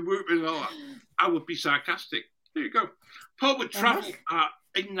 Loads of whooping and all that. I would be sarcastic. There you go. Portwood Travel are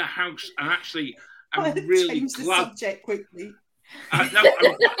in the house, and actually, I'm really change glad. The subject quickly. I'm glad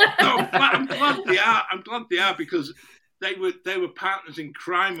they are. I'm glad they are, because they were partners in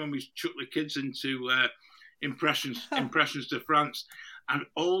crime when we chucked the kids into Impressions de France, and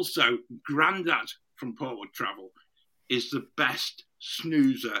also Grandad from Portwood Travel is the best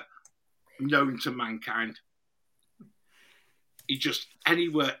snoozer known to mankind. He just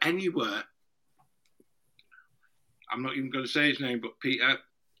anywhere. I'm not even going to say his name, but Peter.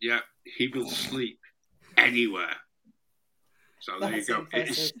 Yeah, he will sleep anywhere. So there you go.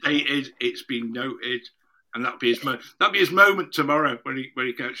 It's stated. It's been noted, and that'll be his moment tomorrow when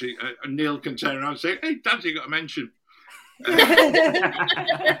he can actually Neil can turn around and say, "Hey, Dad's got a mention."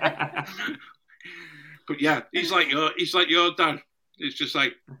 But yeah, he's like your dad. It's just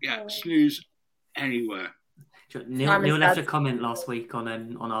like snooze anywhere. Neil left a comment last week on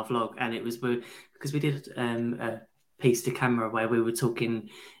our vlog, and it was because we did a piece to camera where we were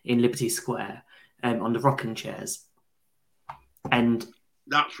talking in Liberty Square on the rocking chairs. and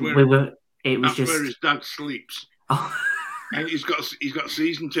That's where we were. It was that's just. where his dad sleeps, Oh, and he's got a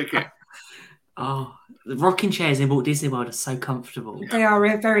season ticket. oh, the rocking chairs in Walt Disney World are so comfortable. They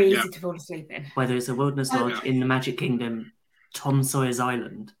are very easy Yeah. to fall asleep in. Whether it's a Wilderness Oh, Lodge in the Magic Kingdom, Tom Sawyer's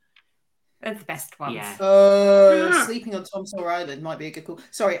Island. They're the best ones. Yeah. Yeah. Sleeping on Tom Sawyer Island might be a good call.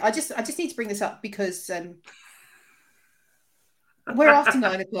 Sorry, I just need to bring this up because we're after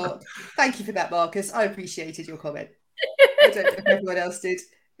 9 o'clock. Thank you for that, Marcus. I appreciated your comment. I don't know if everyone else did.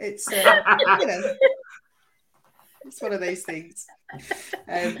 It's it's one of those things.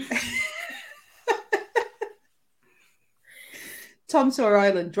 Tom Sawyer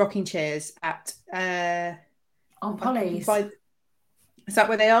Island rocking chairs at On Polly's. Is that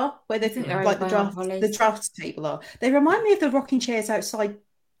where they are? Where they think they're like the over by draft, Polly's. the draft table are? They remind me of the rocking chairs outside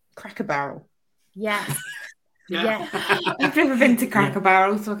Cracker Barrel. Yes. Yeah. I've never been to Cracker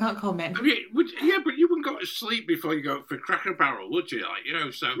Barrel, so I can't comment. I mean, but you wouldn't go to sleep before you go for Cracker Barrel, would you?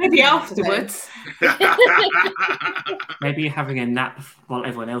 So Maybe afterwards. Maybe you're having a nap while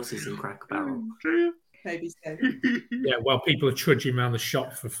everyone else is in Cracker Barrel. Maybe so. Yeah, well, people are trudging around the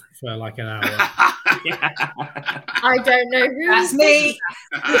shop for like an hour. Yeah. I don't know who. That's me.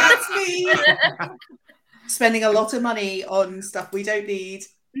 That's me. Spending a lot of money on stuff we don't need.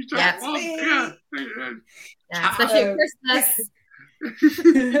 You don't Yes. want, Yeah, especially at Christmas.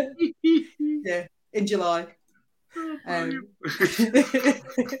 Yeah, in July.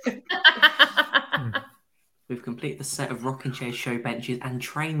 We've completed the set of rocking chairs, show benches, and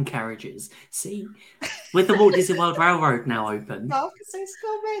train carriages. See, with the Walt Disney World Railroad now open. Marcus is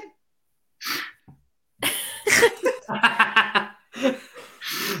coming.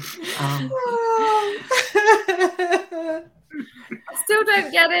 I still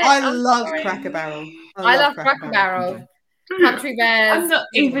don't get it. I I'm love sorry. Cracker Barrel. I love Cracker Barrel. Country Bears. I'm not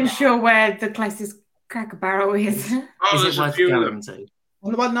even sure where the closest Cracker Barrel is. Is there's it a worth few of going them. to?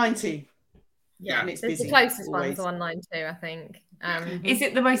 On the 190. Yeah, and it's it's busy, the closest always. one's the 192, I think.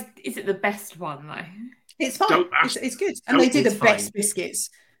 Is it the best one though? It's fine. Don't ask- It's good. And they do the it's best fine. biscuits.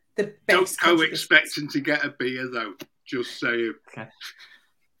 The Don't best go country expecting to get a beer though. Just saying. biscuits.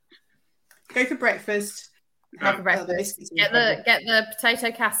 Go for breakfast. Have a the breakfast. biscuits Get the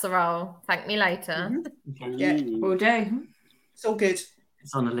potato casserole. Thank me later. Mhm. Yeah. Ooh, We'll do. It's all good.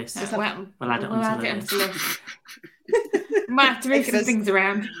 it's on the list. Well, We'll add it we'll onto add the it list. onto the list. Might have to move Taking some us- things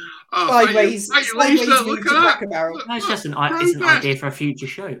around. Oh, Sideways. thank you, Sideways Lisa. into Look at that. Cracker Barrel. No, it's just an Progress. idea for a future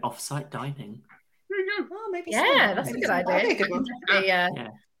show. Off-site dining. There you go. Oh, maybe Yeah, so. that's a Maybe good so. That'd be idea. a good one. Definitely, Yeah.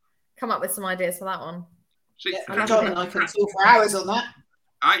 come up with some ideas for that one. See, Yeah, John and I can talk for hours on that.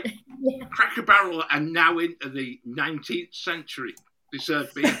 Cracker Barrel are now into the 19th century. They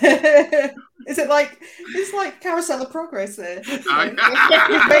serve beer. Is it like it's like Carousel of Progress there? We've made I-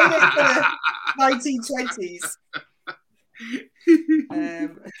 it for the 1920s.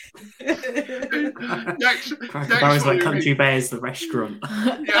 Next, Cracker next Barrel's one like you Country Bears, the restaurant.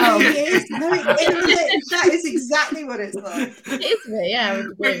 Oh, it is. No, that is exactly what it's like. It is me, yeah. I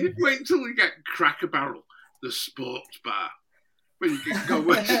would agree. wait until we get Cracker Barrel, the sports bar. When you can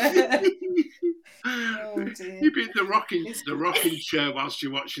go Oh, dear. You'd be in the rocking chair whilst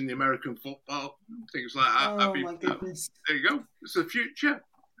you're watching the American football, things like that. Oh my goodness. There you go. It's the future.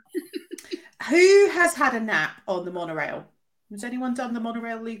 Who has had a nap on the monorail? Has anyone done the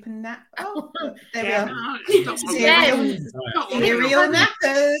monorail loop and nap? Oh, there we are. Ah, it's not one of Yeah. those- Serial, not one of serial those-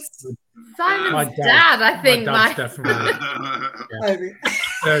 nappers. Simon's My dad, I think. My My dad's definitely.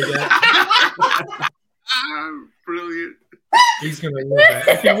 Oh, Yeah, Ah, brilliant. he's going to love it.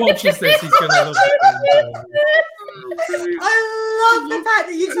 If he watches this, he's going to love it. Oh, brilliant. I love the fact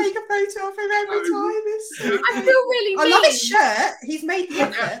that you take a photo of him every time. It's so I great. feel really I love mean. his shirt. He's made the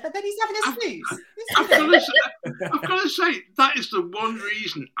effort, but then he's having a snooze. I've got to say, that is the one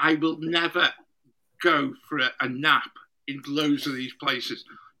reason I will never go for a nap in loads of these places,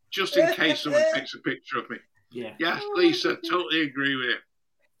 just in case someone takes a picture of me. Yeah. Yes, Lisa, totally agree with you.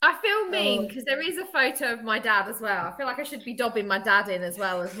 I feel mean because there is a photo of my dad as well. I feel like I should be dobbing my dad in as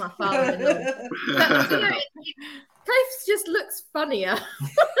well as my father-in-law. But, Cliff's just looks funnier.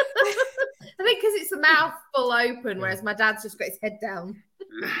 I think because it's the mouth full open, whereas my dad's just got his head down.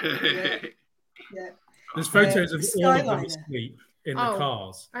 There's photos of all of them Skyliner. asleep in the Oh.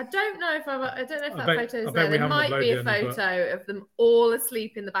 cars. I don't know if that I photo is bet there. we There haven't might be a uploaded any, but- photo of them all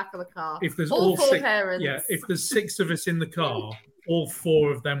asleep in the back of the car. If there's all four six, parents. yeah, if there's 6 of us in the car, all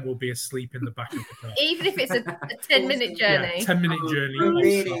 4 of them will be asleep in the back of the car. Even if it's a 10-minute journey. Yeah, 10-minute journey. Oh,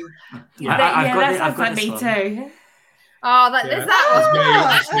 really? non-stop. I've got that it- I've sounds got like this me one. too. Oh, Yeah. there's that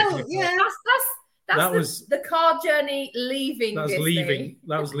one. Oh, yeah. That's That was- the car journey leaving That was Disney. leaving.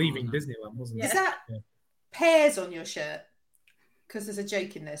 That was leaving Disneyland, wasn't Yeah. it? Is that Yeah. pears on your shirt? Because there's a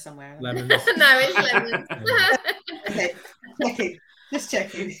joke in there somewhere. Lemons. No, it's lemons. Okay, checking. Just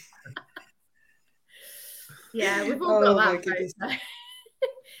checking. Yeah, we've all my got that goodness. photo.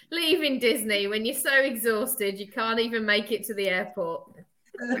 Leaving Disney when you're so exhausted you can't even make it to the airport.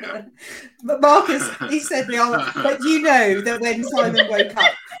 But Marcus, he said but you know that when Simon woke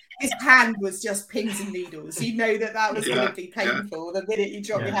up, his hand was just pins and needles. You know that was going to be painful. The minute you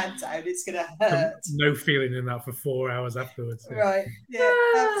drop your hand down, it's going to hurt. No feeling in that for 4 hours afterwards. Yeah. Right. Yeah,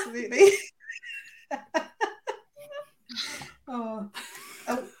 absolutely. Oh.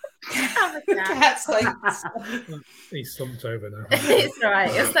 Cat's like... He's slumped over now. It's all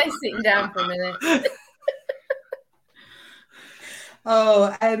right. You'll stay sitting down for a minute.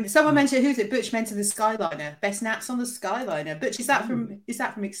 Someone mentioned, who's it? Butch mentioned the Skyliner. Best naps on the Skyliner. Butch, is that from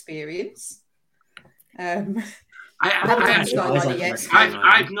experience? I've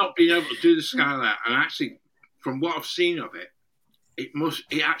not been able to do the Skyliner, and actually, from what I've seen of it, it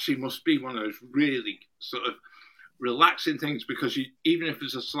actually must be one of those really sort of relaxing things, because even if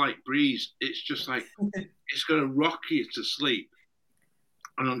there's a slight breeze, it's just like it's going to rock you to sleep,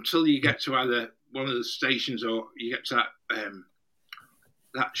 and until you get to either one of the stations or you get to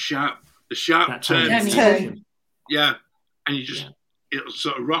that sharp turn, yeah, and it'll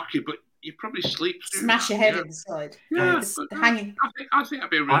sort of rock you, but you probably sleep through smash your head inside. Yeah, hanging. I think I'd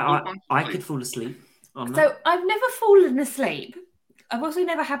be a real good one. I could fall asleep on that. So I've never fallen asleep. I've also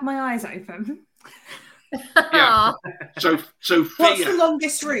never had my eyes open. Yeah. So what's the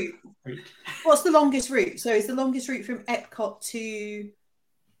longest route? What's the longest route? So is the longest route from Epcot to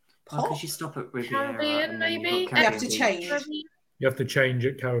Pop? Because you stop at Riviera. Caribbean, maybe? You have to change. You have to change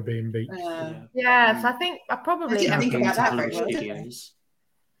at Caribbean Beach. Yes, I think I probably didn't think about that very well. Studios.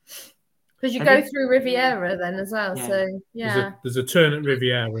 Because you go through Riviera then as well. Yeah. So yeah, There's a turn at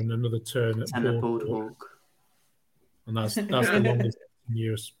Riviera and another turn at Boardwalk. And that's the longest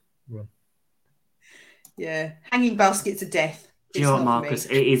continuous run. Yeah, hanging baskets of death. Do you know what, Marcus?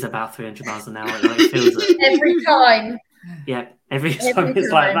 It is about 300 miles an hour. It feels it. every time. Yeah, every time it's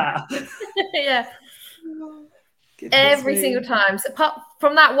like that. Yeah. Goodness every me. single time. So apart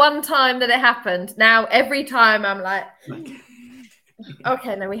from that one time that it happened, now every time I'm like,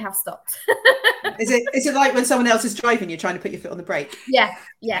 okay, no, we have stopped. Is it like when someone else is driving, you're trying to put your foot on the brake? Yeah.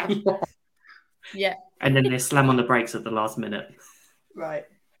 And then they slam on the brakes at the last minute. Right.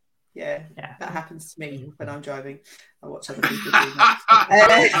 Yeah, Yeah. that happens to me when I'm driving. I watch other people do that.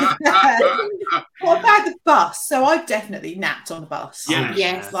 What about the bus? So I've definitely napped on the bus. Yeah.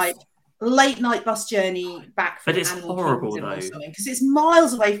 Yes, like late night bus journey back from But it's Animal horrible, Kingdom or though. something, because it's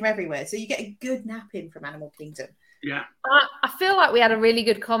miles away from everywhere. So you get a good nap in from Animal Kingdom. Yeah. I feel like we had a really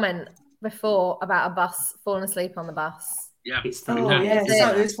good comment before about a bus, falling asleep on the bus. Yeah. It's the Oh, nap, yeah. isn't So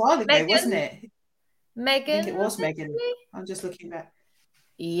it? it was a while ago, Megan? wasn't it? I Megan? think it was Megan. I'm just looking back.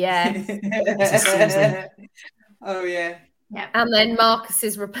 Yes. Susan. Oh, yeah. And then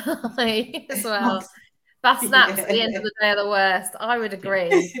Marcus's reply as well. Bus naps at the end of the day are the worst. I would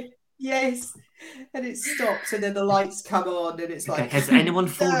agree. Yes. And it stops and then the lights come on and it's Okay, like... has anyone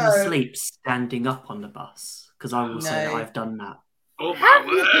fallen No. asleep standing up on the bus? Because I will say No. I've done that. Oh my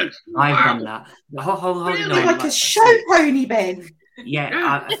word! I've Wow. done that. Holding You're on, like a show pony, Ben.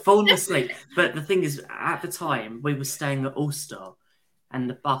 Yeah, I've fallen asleep. But the thing is, at the time, we were staying at All-Star, and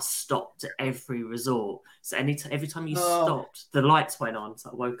the bus stopped at every resort. So every time you stopped, the lights went on.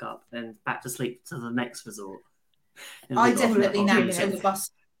 So I woke up and back to sleep to the next resort. And we I got off definitely at napped Boston. on the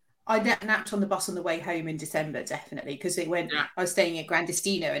bus. I napped on the bus on the way home in December, definitely, because it went. Yeah. I was staying at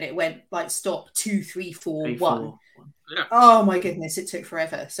Grandestino, and it went like stop 2, 3, 4, 3, 1. 4. Oh my goodness, it took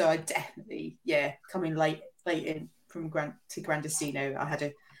forever. So I definitely, coming late in from to Grandestino, I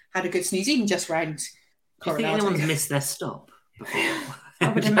had a good snooze, even just round Do you think Coronado. anyone's missed their stop before?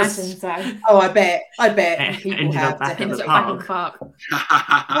 I would imagine so. Oh, I bet people Ended up have. back at Ends the up back in the park. park.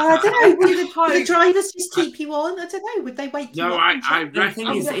 I don't know. Would the drivers just keep you on? I don't know. Would they wake you No, up? and I check? The thing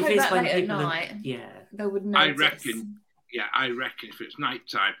I is, would if hope it's that when late at people are, night. yeah, They would I notice. reckon. Yeah, I reckon if it's night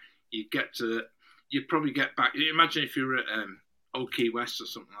time, you'd probably get back. Imagine if you're at Old Key West or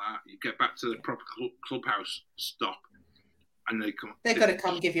something like that. You get back to the proper clubhouse stop, and They've got to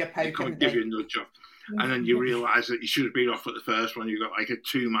come give you a they poke, come haven't give they? you a nudge off, and then you realise that you should have been off at the first one. You got like a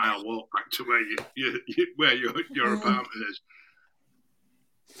 2-mile walk back to where where your apartment is.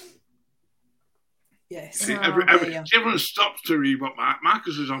 Yes. See, yeah. everyone stops to read what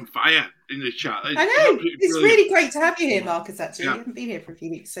Marcus is on fire in the chat. I know. It's really great to have you here, Marcus, actually. Yeah. You haven't been here for a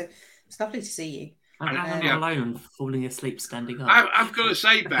few weeks, so it's lovely to see you. I'm not Yeah. alone, falling asleep standing up. I've got to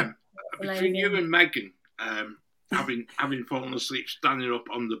say, Ben, between Amazing. you and Megan, having fallen asleep standing up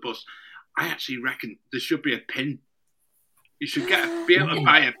on the bus, I actually reckon there should be a pin You should be able to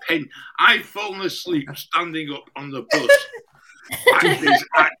buy a pin. I've fallen asleep standing up on the bus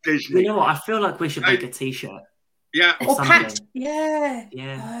at Disney. You know what? I feel like we should make a T-shirt. Yeah. Or patch. something. Yeah.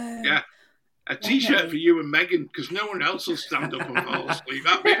 Yeah. Yeah. A T-shirt for you and Megan, because no one else will stand up and fall asleep.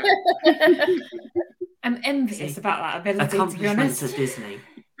 That'd be it. I'm envious about that ability, to be Accomplishments honest. at Disney.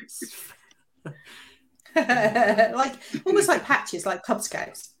 Like almost like patches, like Cub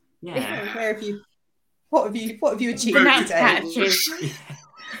Scouts. Yeah. Where have you? What have you achieved Pronounce today? patches.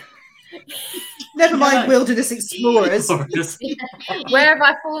 Never mind wilderness explorers. Or just Where have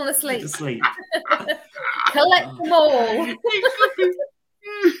I fallen asleep? sleep. Collect them all. Do you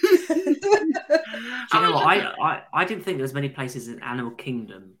know what? I didn't think there was many places in Animal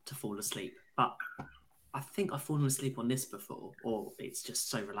Kingdom to fall asleep, but I think I've fallen asleep on this before, or it's just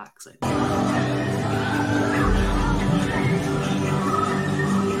so relaxing.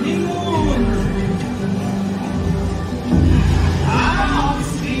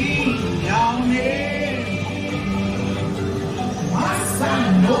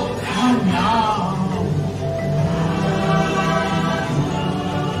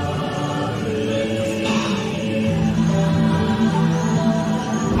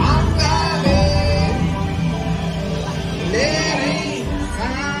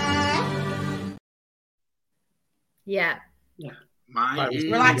 Yeah.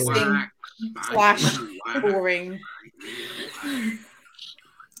 Relaxing / boring.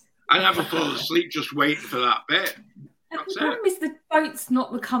 I never fall asleep just waiting for that bit. That's The problem is the boat's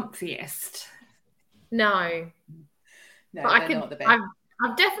not the comfiest. No. No, But I they're could. not the best.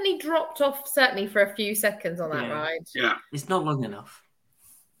 I've definitely dropped off certainly for a few seconds on that Yeah. ride. Yeah. It's not long enough.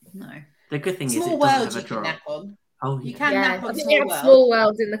 No. The good thing is Small it world doesn't you have a can drawer. nap on. Oh, You yeah. can Yeah, nap I on think we Small had World. Small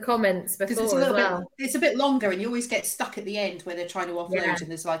World in the comments Because before it's a as little well. bit, it's a bit longer, and you always get stuck at the end where they're trying to offload, Yeah. and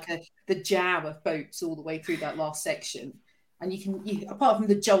there's like the jam of boats all the way through that last section. And you apart from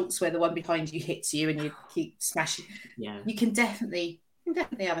the jolts where the one behind you hits you and you keep smashing, Yeah. you can definitely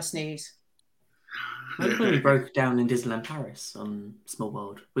have a snooze. Remember when we broke down in Disneyland Paris on Small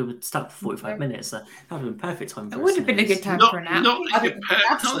World? We were stuck for 45 minutes. So that would have been perfect time for It would have been a snooze. good time Not, for a nap. not that you're not that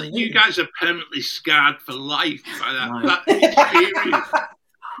Absolutely. you guys are permanently scarred for life by that, No. that experience.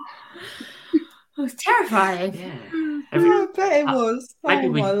 It was terrifying. Yeah. I bet it was. maybe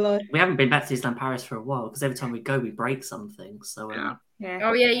Oh my life. We haven't been back to Disneyland Paris for a while because every time we go, we break something. So Yeah. Yeah.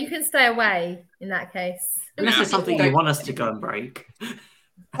 Oh yeah, you can stay away in that case. unless Yeah. there's something you want us to go and break,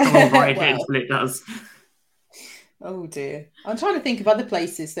 I'll ride it Well. until it does. Oh dear. I'm trying to think of other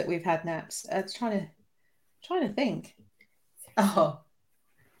places that we've had naps. Trying to think. Oh,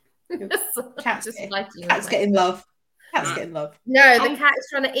 Cat's Just getting- fighting cat's away. getting love. Cat's getting love. No, the cat is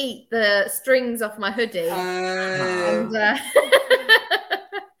trying to eat the strings off my hoodie. Oh. And,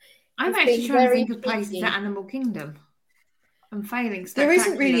 I'm It's actually been trying to very think of places cheeky. at Animal Kingdom. I'm failing. There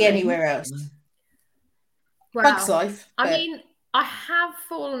isn't really spectacularly. anywhere else. well, Bugs Life. I but- mean, I have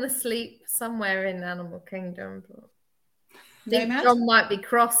fallen asleep somewhere in Animal Kingdom. But I think Nomad? John might be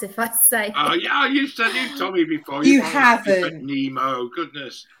cross if I say. Oh yeah, you told me before. You fell asleep at haven't. Nemo,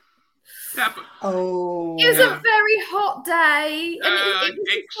 goodness. Yeah, but Oh. It was Yeah. a very hot day, and it was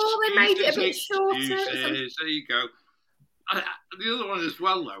excuses, before they made it a bit shorter. excuses. There you go. The other one as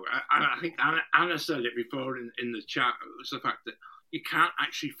well, though, I think Anna said it before in the chat, was the fact that you can't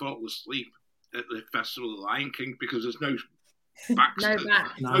actually fall asleep at the Festival of the Lion King because there's no back, No to,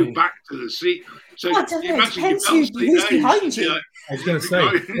 back. no back to the seat. So I don't know, it imagine you depends fell asleep who's there, behind you'd be you. like, I was going to say,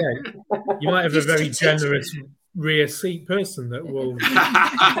 yeah, you might have a Just very to teach generous rear seat person that will. It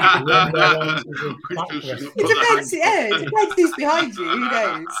depends, yeah. It depends who's behind you. Who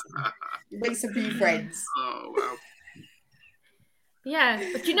knows? You make some new friends. Oh, wow. Yeah,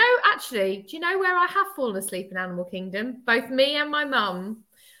 but do you know where I have fallen asleep in Animal Kingdom? Both me and my mum,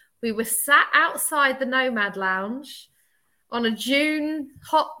 we were sat outside the Nomad Lounge on a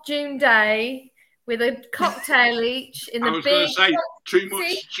hot June day with a cocktail each in I the was going big. to say, too See?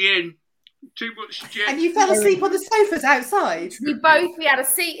 much gin. Too much gin. And you fell asleep on the sofas outside. We had a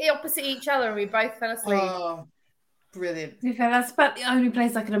seat opposite each other and we both fell asleep. Oh, brilliant. To be fair, that's about the only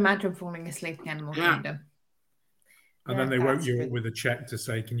place I could imagine falling asleep in Animal Yeah. Kingdom. And then they Yeah, woke that's you good. up with a check to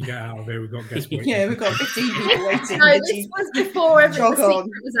say, "Can you get out of here? We've got guests waiting." Yeah, we've got 15 people waiting. No, Did this you- was before the Jog on.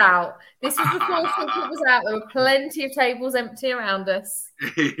 secret was out. This was before secret was out. There were plenty of tables empty around us.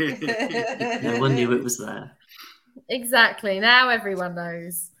 No one knew it was there. Exactly. Now everyone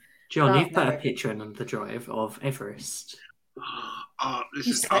knows. John, Oh, you've put no. a picture in on the drive of Everest. Oh, this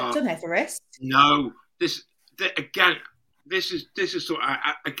You is slept on Everest. no. This is sort.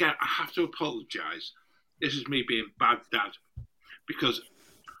 Again, I have to apologise. This is me being bad dad because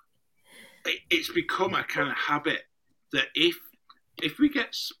it's become a kind of habit that if we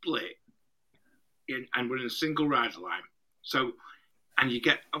get split and we're in a single rider line, so and you're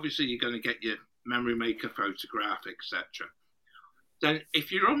going to get your memory maker photograph, etc. Then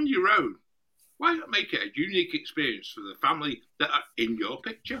if you're on your own, why not make it a unique experience for the family that are in your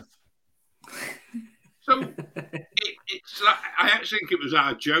picture? So it's like, I actually think it was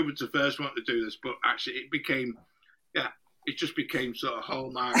Joe was the first one to do this, but actually it just became sort of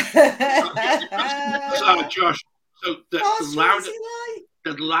hallmark. That's our Josh. So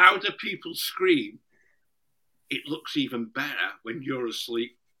the louder people scream, it looks even better when you're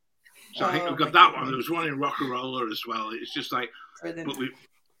asleep. So I think we've got that one. There was one in Rock and Roller as well. It's just like, Brilliant. but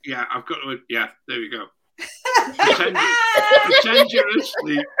I've got to, there we go. Pretend you're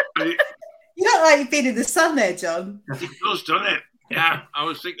asleep. You don't like being in the sun there, John. It does, doesn't it? Yeah, I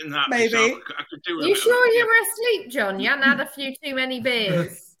was thinking that. Maybe. Myself. I could do it. You sure you were asleep, John? You hadn't had a few too many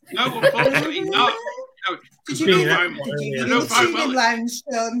beers? No, unfortunately not. No, Did you in lounge,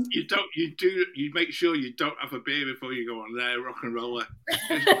 John? You make sure you don't have a beer before you go on there, Rock and Roller.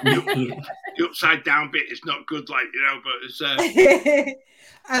 The upside down bit is not good, but it's.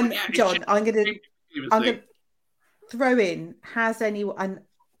 John, I'm gonna throw in. Has anyone? And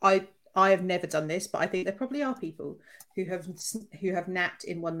I have never done this, but I think there probably are people who have napped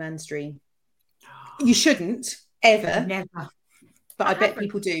in one man's dream. You shouldn't ever. Never. But I bet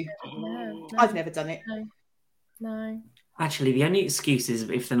people do. No. I've never done it. No. Actually, the only excuse is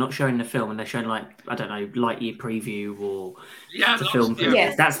if they're not showing the film and they're showing Lightyear preview or the film.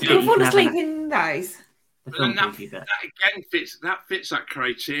 Yes, that's the you fall asleep in those. The film that preview bit. That again fits that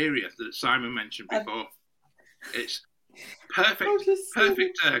criteria that Simon mentioned before. It's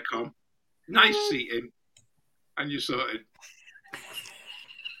perfect aircon, nice seating, and you're sorted.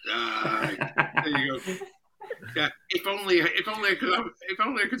 There you go. Yeah, if only I could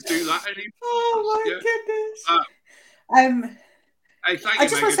do that anymore. Oh my goodness! I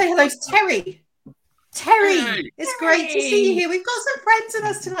just want to say hello to Terry. Terry, it's great to see you here. We've got some friends with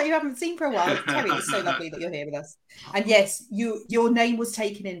us tonight you haven't seen for a while. Terry, it's so lovely that you're here with us. And yes, your name was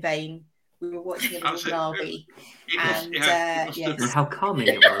taken in vain. We were watching a little Navi, and yes, how calming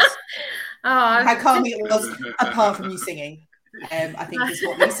it was. How calming it was, apart from you singing. I think is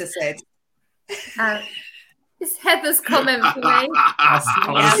what Lisa said. It's Heather's comment for me.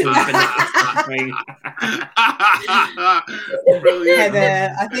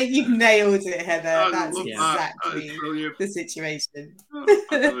 Heather, I think you've nailed it, Heather. That's exactly the situation.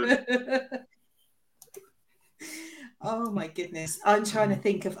 Oh my goodness. I'm trying to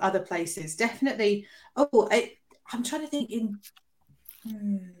think of other places. Definitely. I'm trying to think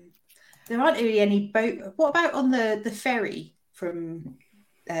there aren't really any boat. What about on the ferry from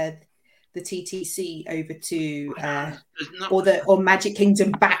the TTC over to or Magic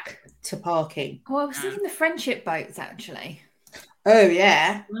Kingdom back to parking? Well, I was thinking the friendship boats actually. Oh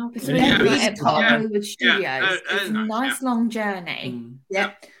yeah. Hollywood Studios. It's a nice long journey.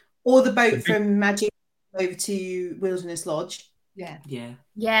 Yeah. Or the boat from Magic over to Wilderness Lodge. Yeah.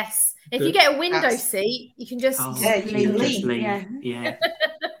 Yes. If you get a window seat, you can just leave. Yeah.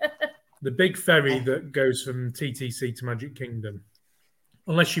 The big ferry that goes from TTC to Magic Kingdom,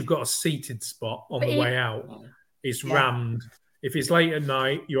 unless you've got a seated spot on the way out, it's rammed. If it's late at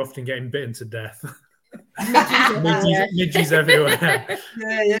night, you're often getting bitten to death. Midges everywhere.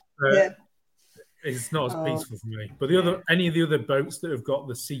 It's not as peaceful for me. But any of the other boats that have got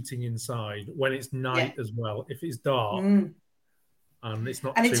the seating inside, when it's night as well, if it's dark and it's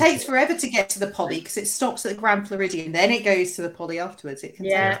not, and it takes forever to get to the Poly because it stops at the Grand Floridian, then it goes to the Poly afterwards. It can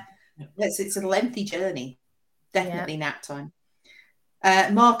take. It's a lengthy journey. Definitely nap time.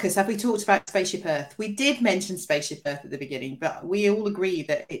 Marcus, have we talked about Spaceship Earth? We did mention Spaceship Earth at the beginning, but we all agree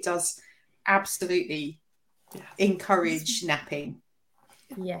that it does absolutely encourage napping.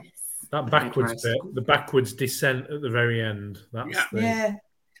 Yes. That backwards bit, the backwards descent at the very end. That's and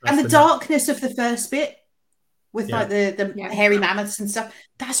the darkness of the first bit with like the hairy mammoths and stuff.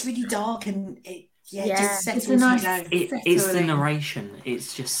 That's really dark and it just settles you down. It's the narration.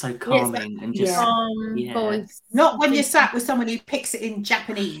 It's just so calming and just voice. Not when you're sat with someone who picks it in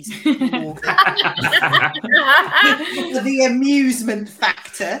Japanese. The amusement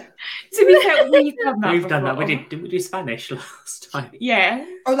factor. To be fair, we've done that. We've done that. Didn't we do Spanish last time? Yeah.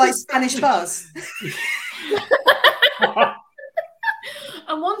 Or like Spanish Buzz.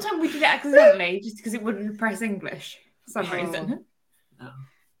 And one time we did it accidentally just because it wouldn't press English for some reason.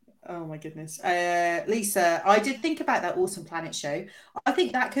 Oh my goodness. Lisa, I did think about that Awesome Planet show. I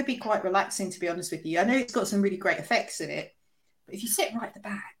think that could be quite relaxing, to be honest with you. I know it's got some really great effects in it, but if you sit right at the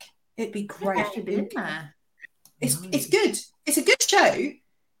back, it'd be great. It's good. It's a good show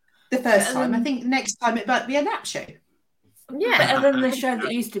the first time. I think the next time it might be a nap show. Yeah. Better than the show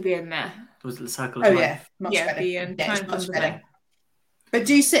that used to be in there. Was it the Circle of Oh Life? yeah, much Yeah, better. the Yeah, it's Time much Comes better. Away. But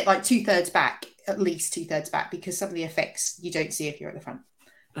do sit like 2/3 back, at least 2/3 back, because some of the effects you don't see if you're at the front.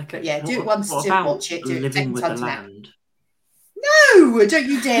 Okay. But yeah, do it once what to about watch it. Do it Living 10 with the times nap. Land? No, don't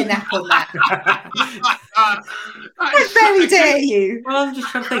you dare nap on that. How very dare you. Well, I'm just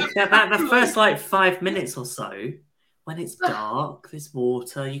trying to think that the first like 5 minutes or so, when it's dark, there's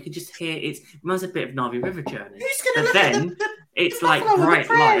water, you can just hear it reminds a bit of Navi River Journey. Who's going to But look then at the it's the like buffalo on the bright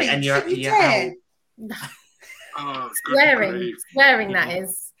prairie? light, and you're Don't you you're dare. out. Oh, good Swearing. grief. Swearing, that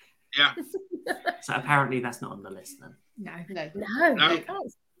is. Yeah. So apparently that's not on the list then. No. No, No. No. you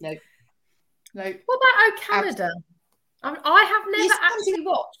can't. no. What about Oh Canada? I have never Yes, actually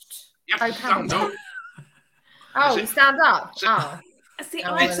watched. You have to stand up. Oh, Is you it- stand up. So- Oh. See,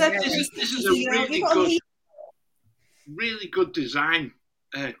 Oh, I well, said yeah. This is a really good design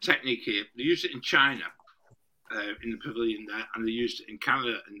technique here. They used it in China, in the pavilion there, and they used it in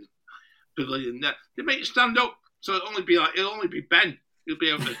Canada in the pavilion there. They make you stand up, so it'll only be Ben. You'll be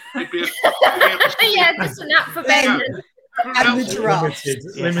able to. Yeah, just a nap for Ben. And the giraffe.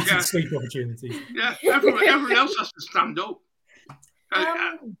 Limited Yeah. sleep opportunities. Yeah, everyone else has to stand up.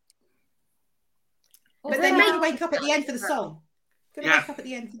 But then you got to wake up at the end for the song. Got to Yeah. wake up at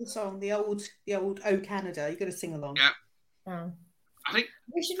the end for the song. The old "Oh Canada." You got to sing along. Yeah. Oh. I think.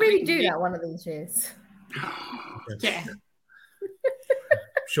 We should really do that one of these years. yeah.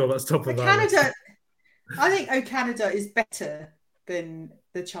 Sure, that's top of that. Canada. I think "Oh Canada" is better than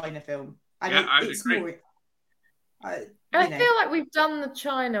the China film. And Yeah, I it's agree. more. I you know, feel like we've done the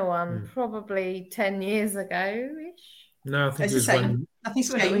China one Hmm. probably 10 years ago-ish. No, I think It's it was the same. when,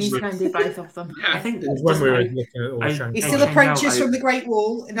 nothing's We changed. can do both of them. Yeah. I think it was when we were doesn't looking at all Oh, Shang-Chi. He's They still change apprentice out from the Great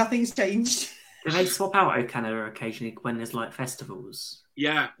Wall, and nothing's changed. do they swap out O Canada occasionally when there's like festivals?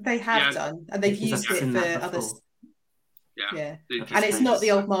 Yeah. They have Yeah. done, and they've Because used I've it seen for that others. before. Yeah, They Okay. and just- it's not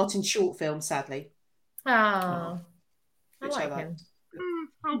the old Martin short film, sadly. Oh, I Which I like him.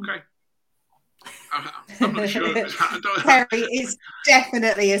 Okay. I'm not sure. I don't. Terry, it's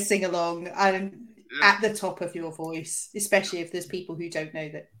definitely a sing along, and Yeah. at the top of your voice, especially if there's people who don't know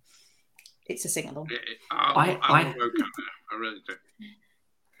that it's a sing along. I love O'Connor. I really do.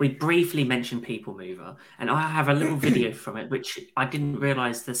 We briefly mentioned People Mover, and I have a little video from it, which I didn't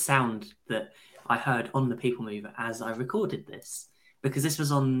realise the sound that I heard on the People Mover as I recorded this, because this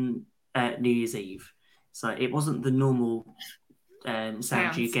was on New Year's Eve, so it wasn't the normal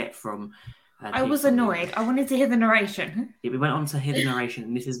sound you get from. I was People Mover. annoyed. I wanted to hear the narration. Yeah, we went on to hear the narration,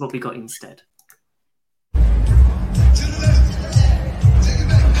 and this is what we got instead.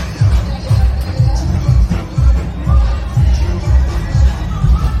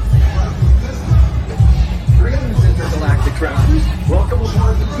 Greetings, intergalactic travelers. Welcome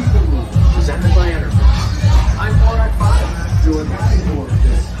aboard the People Mover, presented by Enterprise. I'm Borak 5, your guide aboard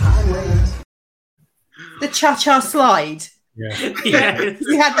this highway. The cha cha slide. Yeah. Yeah.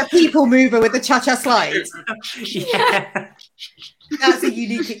 You had the people mover with the cha cha slide. Yeah. That's a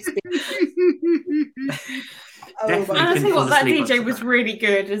unique experience. Oh my Definitely. And I couldn't tell you what, fall that asleep DJ on was that. really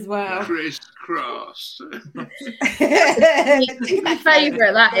good as well. Crisscross. God. My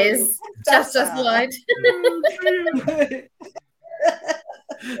favourite, that is. Just a slide.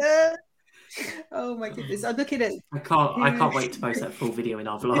 Oh my goodness! I'm looking at. I can't wait to post that full video in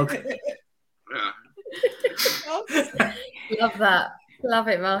our vlog. Yeah. Love that. Love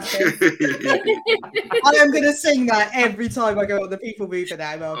it, Marcus. I am going to sing that every time I go on the People Mover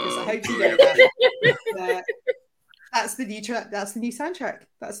now, Marcus. I hope you know that. That's the new track. That's the new soundtrack.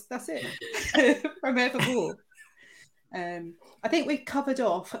 That's it from Evermore. I think we've covered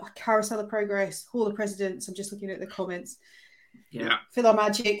off Carousel of Progress, Hall of Presidents. I'm just looking at the comments. Yeah.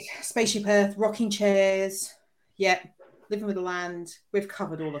 Philomagic, Spaceship Earth, Rocking Chairs. Yep. Living with the Land. We've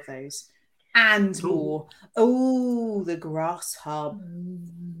covered all of those. And Cool. more. Oh, the Grass Hub.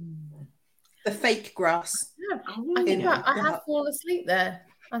 The fake grass. I think Yeah. I have fallen asleep there.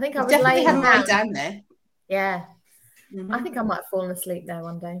 I think I You was definitely laying have down. right down there. Yeah. Mhm. I think I might have fallen asleep there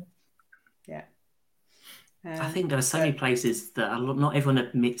one day. Yeah. I think there are so many places that not everyone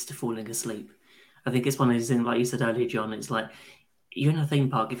admits to falling asleep. I think it's one of those things, like you said earlier, John. It's like you're in a theme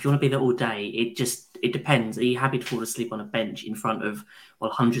park. If you want to be there all day, it depends. Are you happy to fall asleep on a bench in front of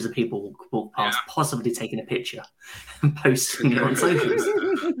hundreds of people walk past, possibly taking a picture and posting it on socials?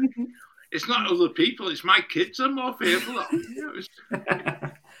 It's not other people. It's my kids I'm more fearful of. You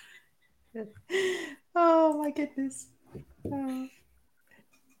know, Oh my goodness.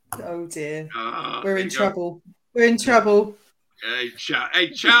 Oh dear. We're in you know, trouble. We're in trouble. Hey,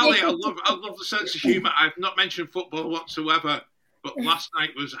 Charlie, I love the sense of humour. I've not mentioned football whatsoever, but last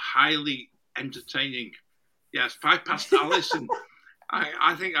night was highly entertaining. Yes, 5 past Alice, and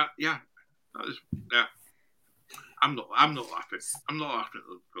I think that was, yeah. I'm not laughing. I'm not laughing at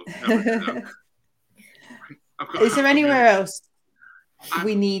Liverpool. No. Is there anywhere else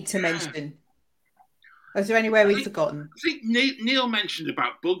we need to mention? Is there anywhere we've forgotten? I think Neil mentioned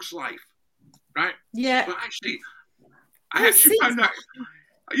about Bug's Life, right? Yeah. But I actually found that.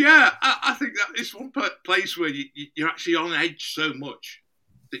 Yeah, I think that is one place where you're actually on edge so much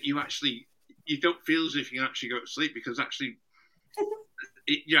that you don't feel as if you can actually go to sleep, because actually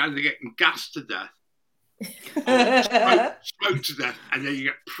you're either getting gassed to death or smoked to death, and then you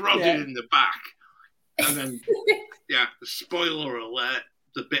get prodded in the back. And then, the spoiler alert,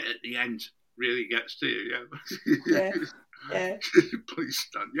 the bit at the end really gets to you. Yeah. Please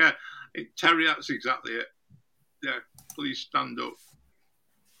stand. Yeah, Terry, that's exactly it. Yeah, please stand up.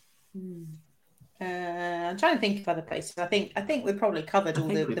 I'm trying to think of other places. I think we've probably covered all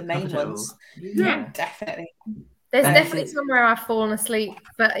the main ones. Yeah, definitely. There's definitely somewhere I've fallen asleep,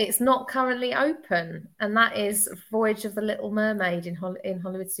 but it's not currently open, and that is Voyage of the Little Mermaid in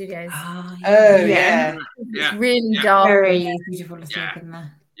Hollywood Studios. It's really dark. Very beautiful to sleep in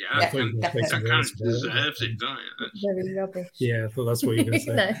there. That kind of deserves it, don't it? Very rubbish. Yeah, I thought that's what you were going to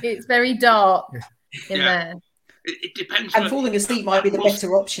say. No, it's very dark in there. It depends. And falling asleep might be the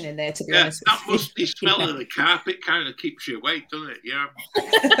better option in there, to be honest. That musty smell of the carpet kind of keeps you awake, doesn't it? Yeah.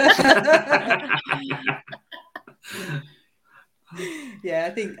 I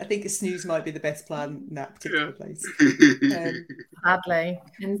think a snooze might be the best plan in that particular place. Sadly.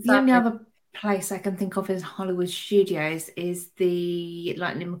 And the only other place I can think of is Hollywood Studios is the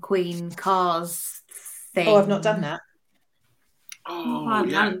Lightning McQueen Cars thing. Oh, I've not done that. Oh,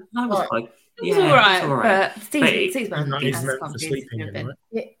 yeah. That was quite. It's all right, but Steve's meant for sleeping in,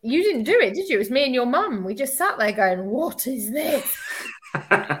 right? You didn't do it, did you? It was me and your mum. We just sat there going, "What is this?"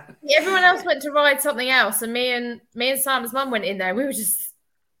 Everyone else went to ride something else, and me and Simon's mum went in there. We were just,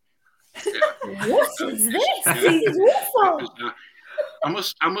 "What is this? This is awful." I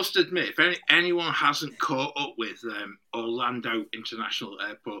must admit, if anyone hasn't caught up with Orlando International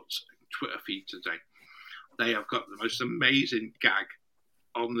Airport's Twitter feed today, they have got the most amazing gag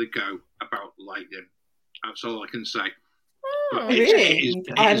on the go about lightning. That's all I can say. Oh, really?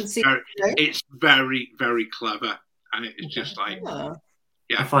 It's very, very clever, and it's just like, I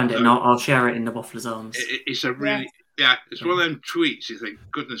find it, and I'll share it in the Waffler's Arms. It's a really, it's one of them tweets. You think,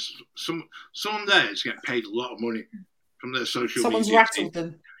 goodness, someone there is getting paid a lot of money from their social Someone's media. rattled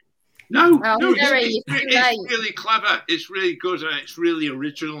them. No, it's really clever. It's really good, and it's really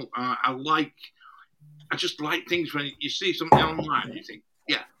original. I just like things when you see something online and you think,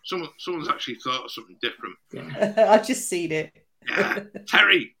 someone's actually thought of something different. I've just seen it. Yeah,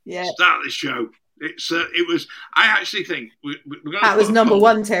 Terry, start the show. It was. I actually think we're going. That was number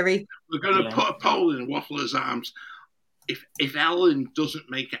one, Terry. We're going to put a poll in Waffler's Arms. If Ellen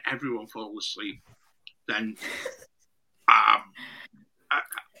doesn't make everyone fall asleep, then I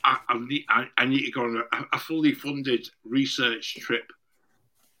need to go on a fully funded research trip.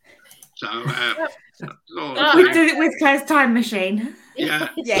 So we did it with Claire's time machine. Yeah.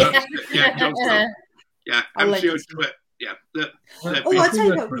 MCO Twit. Yeah. I tell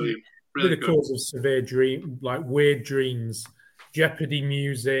you what, brilliant. With the cause of severe weird dreams, Jeopardy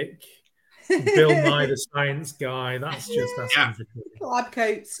music, Bill Nye the Science Guy. That's lab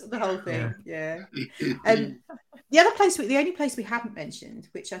coats, the whole thing. Yeah. And the only place we haven't mentioned,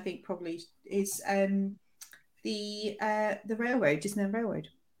 which I think probably is the railroad, Disneyland Railroad.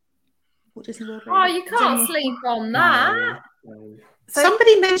 Walt Disney World Railroad. Oh, you can't sleep on that. No.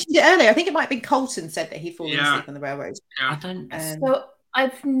 Somebody mentioned it earlier. I think it might have been Colton said that he'd fallen asleep on the railroad. I don't. So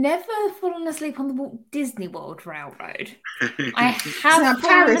I've never fallen asleep on the Walt Disney World Railroad. I have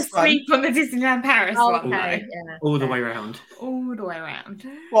fallen asleep on the Disneyland Paris one. All the way around. All the way around.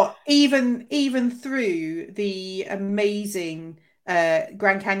 What? Even through the amazing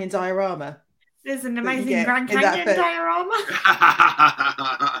Grand Canyon diorama. There's an amazing Grand Canyon diorama.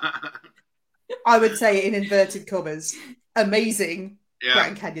 I would say in inverted commas, amazing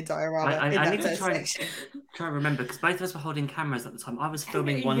Grand Canyon diorama. I need to try and remember, because both of us were holding cameras at the time. I was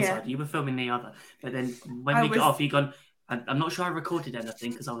filming one side, you were filming the other. But then when we got off, you gone. I'm not sure I recorded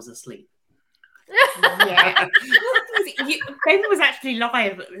anything because I was asleep. Yeah. Ben was actually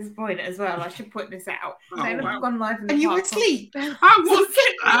live at this point as well. I should point this out. Ben had gone live in the and you were asleep. I watched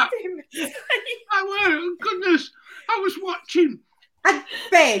that. Goodness, I was watching. And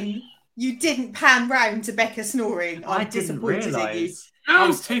Ben, you didn't pan round to Becca snoring. I didn't realise. I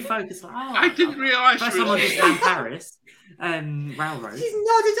was too focused. I didn't realise. First time I was in Paris railroad. She's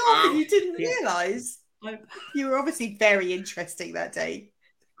nodded off and you didn't realise. You were obviously very interesting that day.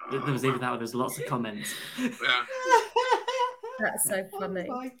 There was either that or there's lots of comments. Yeah. That's so funny.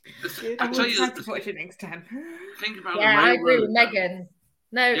 Oh my I I tell will you, try to watch it next time. think about Yeah, the I agree railroad, with Megan.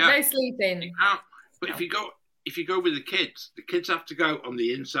 No, Yeah. no sleeping. But if you go with the kids have to go on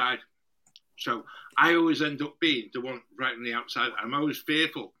the inside. So I always end up being the one right on the outside. I'm always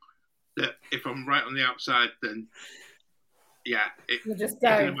fearful that if I'm right on the outside, then yeah, You just you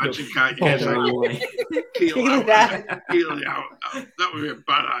can don't. imagine, can't you? Yeah, It's the like, wrong way. peel Peel it out, out. peel it out. That would be a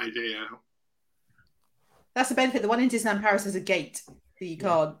bad idea. That's the benefit. The one in Disneyland Paris has a gate that you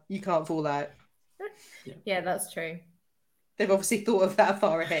can't fall out. Yeah, that's true. They've obviously thought of that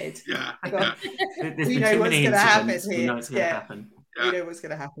far ahead. Yeah, I yeah, got- There's We been know too what's many gonna happen incidents. We here. know it's going to Yeah. happen. yeah. We know what's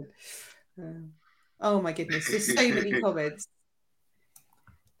going to happen. Oh my goodness, there's so many comments.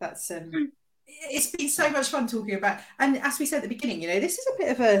 That's it's been so much fun talking about, and as we said at the beginning, this is a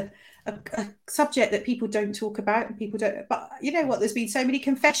bit of a subject that people don't talk about, and people don't. But you know what? There's been so many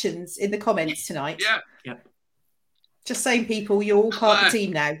confessions in the comments tonight. Yeah. Yep. Just saying, people, you're all part of the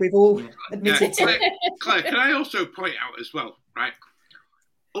team now. We've all Yeah. admitted to it. Claire, can I also point out as well, right?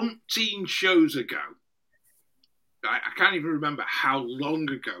 Umpteen shows ago, right, I can't even remember how long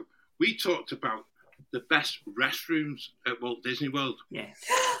ago, we talked about the best restrooms at Walt Disney World. Yeah.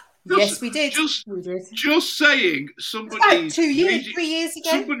 Yes, we did. We did. Just saying, About somebody's 2 years, 3 years ago.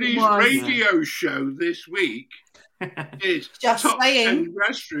 somebody's It was. radio show this week is Just top saying. 10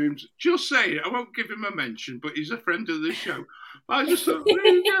 restrooms. Just saying, I won't give him a mention, but he's a friend of the show. I just thought, there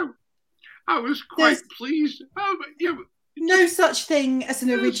you go. I was quite There's- pleased. Oh, but, yeah, but No such thing as an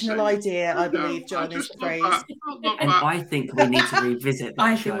Just original saying. idea, I no, believe, John, is just the love phrase. that. I love And that. I think we need to revisit that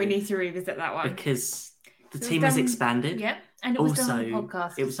I show think we need to revisit that one. because the It was team has done- expanded. Yep, and it was done on Also, the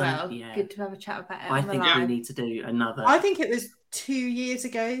podcast it was as on- well. yeah. Good to have a chat about it. I on the think live. we need to do another. I think it was 2 years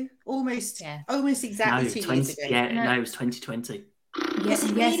ago, almost exactly 2 years ago. No, it was 2020. Yes,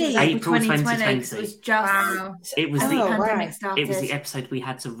 Was it yes, really? April April 2020. 'Cause 2020. It was just Wow. It was as the the Oh, pandemic right. started. It was the episode we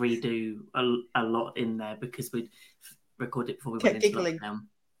had to redo a lot in there because we'd recorded it before we Kept went into giggling. lockdown.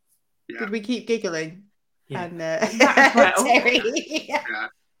 Did we keep giggling? Yeah. And well. Terry,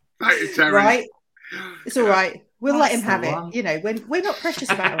 Thank you, Terry. right? It's all right. We'll let him That's have the it. one. When we're not precious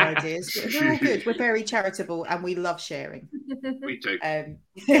about our ideas, we're all good. We're very charitable and we love sharing. We do.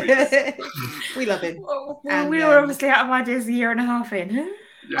 We love him. Well, And, we were obviously out of ideas a year and a half in.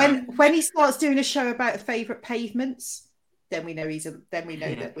 Yeah. When he starts doing a show about favourite pavements, then we know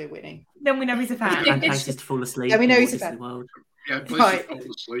Yeah. that we're winning. Then we know he's a fan. And places to fall asleep. Yeah, we know in he's Walt a Disney fan. World. Yeah, please Right. fall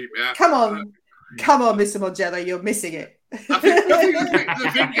asleep. Yeah. Come on, Mr. Mongello, you're missing it. I think the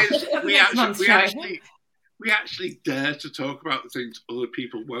thing is, Month's we show. actually dare to talk about the things other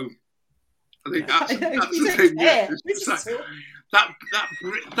people won't. I think I that's know, the you don't thing. care. Yeah. It's This like, is all-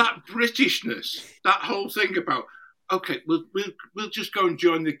 that Britishness, that whole thing about we'll just go and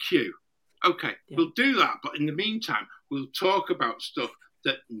join the queue. Okay, Yeah. we'll do that, but in the meantime, we'll talk about stuff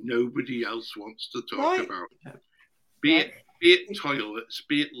that nobody else wants to talk Right. about. Yeah. Be it toilets,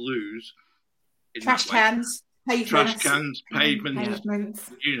 be it loos, in Trash that way. cans, pavements. trash cans, pavements,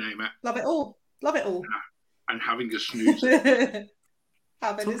 Pavements. you name it, Love it all. Love it all. and having a snooze. Having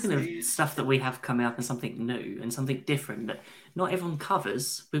a Talking of snooze. stuff that we have coming up and something new and something different that not everyone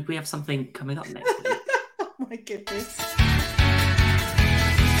covers, we have something coming up next week. Oh my goodness.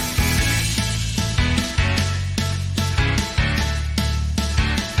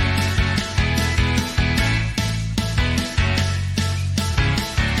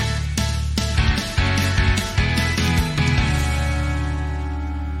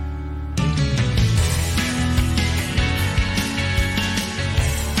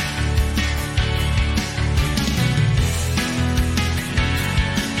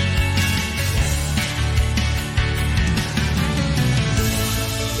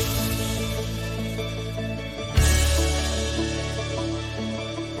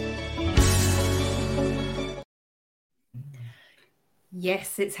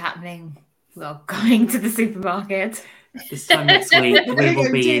 Yes, it's happening. We're going to the supermarket. This time next week, We're we gonna will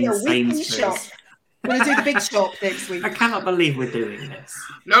go be do in the weekly shop. Sainsbury's. We're going to do the big shop next week. I cannot believe we're doing this.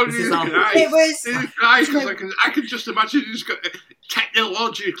 No, This neither is our- can I. It was- Neither can I, 'cause I can just imagine it's got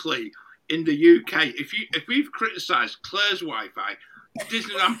technologically in the UK. If we've criticised Claire's Wi-Fi,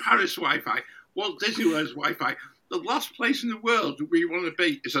 Disneyland Paris Wi-Fi, Walt Disney World's Wi-Fi, the last place in the world we want to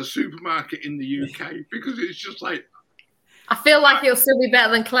be is a supermarket in the UK because it's just like I feel like it'll still be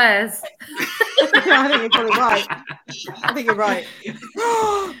better than Claire's. I think you're probably right. I think you're right.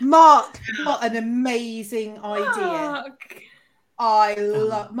 Mark, what an amazing idea. Fuck. I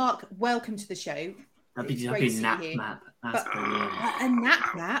love Mark. Welcome to the show. That'd It's be great to see you nap here. map. That's But- brilliant. A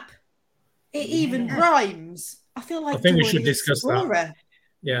nap. It even Yeah. rhymes. I feel like I think we Dora should the discuss that. Explorer.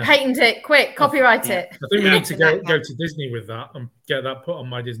 Yeah. Patent it, quick, copyright Yeah. it. I think we need to go to Disney with that and get that put on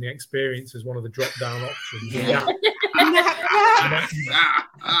My Disney Experience as one of the drop-down options. Yeah.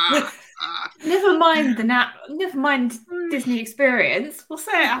 Never mind never mind Disney Experience. We'll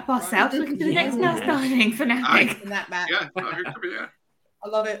set it up ourselves. We can do the next Yeah. Nurse Dining for napping. The Nap Map. Yeah, yeah. I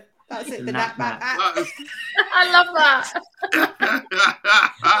love it. That's it. The Nap Nap Map Map. app. I love that.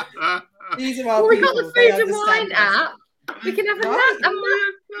 These are our Well, we got people. the They Food and Wine understand us. app. We can have a Right.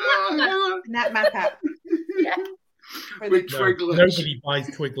 Nap Map app. With No, Twiglets. nobody buys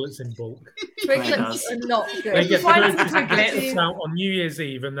Twiglets in bulk. Twiglets are not They good. get Find some Twiglets Twiglets. out on New Year's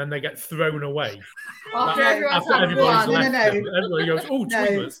Eve and then they get thrown away. After everyone's After had everybody's one. left No. them, everybody goes, oh, No.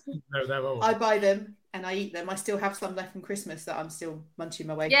 Twiglets. No, they're all. I buy them and I eat them. I still have some left from Christmas that I'm still munching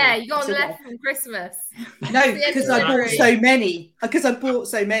my way Yeah, through. you got Still them left from Christmas. got- No, the because I bought January. so many. Because I bought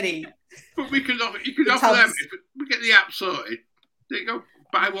so many. But you could The offer them, tubs. if we get the app sorted, they go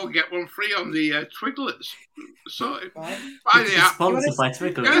buy one, get one free on the Twiglets. Sorted. Right? Buy It's the app. sponsored by You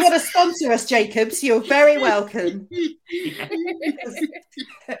Twiglets. want to sponsor us, Jacobs? You're very welcome.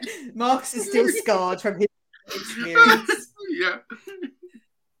 Marcus is still scarred from his experience. Yeah.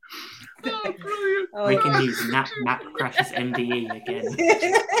 Oh, brilliant. Oh, We can use Nap Crashes MBE again.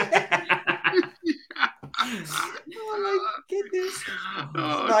 oh my goodness.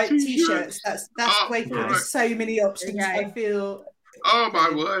 Oh, Right, t-shirts. t-shirts. That's Oh, great. right. There's so many options. Okay. I feel. Oh,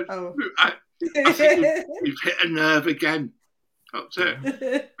 my word. Oh. I think we've hit a nerve again. That's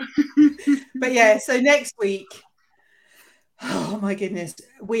it. But yeah, so next week, oh my goodness,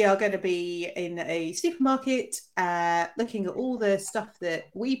 we are going to be in a supermarket looking at all the stuff that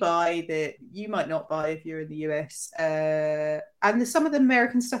we buy that you might not buy if you're in the US, and there's some of the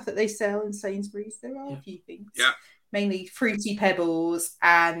American stuff that they sell in Sainsbury's. There are a few things, Yeah. mainly Fruity Pebbles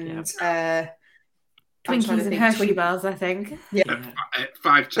and I'm trying to Twinkies and think, Hershey bars, I think. Yeah.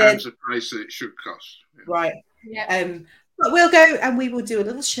 5 times the price that it should cost. Yeah. right. Yeah. But we'll go and we will do a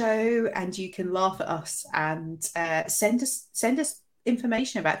little show, and you can laugh at us and send us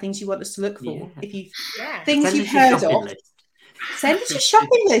information about things you want us to look for. Yeah. If you Yeah. things Send you've us your heard shopping of, list. send us your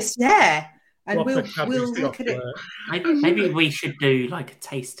shopping list. Yeah, and Proper we'll Cadbury's look at it. chocolate. Maybe we should do like a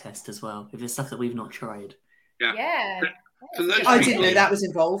taste test as well if there's stuff that we've not tried. Yeah. For those I people- didn't know that was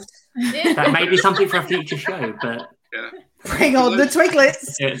involved. Yeah. That may be something for a future show, but Bring on the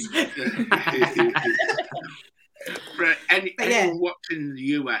Twiglets. For But yeah. anyone watching the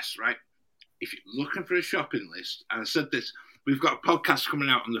US, right? If you're looking for a shopping list, and I said this, we've got a podcast coming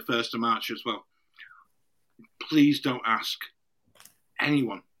out on the 1st of March as well. Please don't ask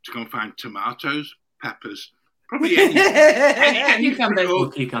anyone to go and find tomatoes, peppers, probably any Cucumbers. fruit or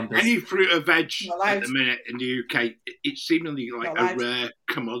or- cucumbers. any fruit or veg Not allowed. at the minute in the UK. It's seemingly like Not a allowed. rare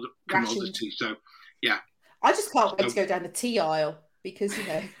commodity. So, I just can't wait to go down the tea aisle because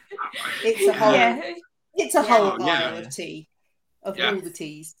it's a whole Yeah. it's a Yeah. whole Oh, yeah. aisle of tea, of Yeah. all the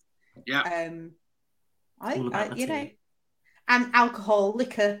teas. yeah. All about the tea. And alcohol,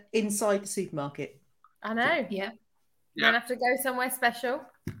 liquor inside the supermarket. I know. Yeah. You don't have to go somewhere special.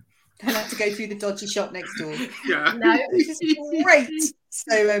 Don't have to go through the dodgy shop next door, Yeah. No. which is great.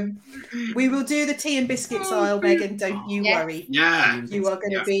 So we will do the tea and biscuits aisle, Megan. Don't you Yes. worry. Yeah. You are going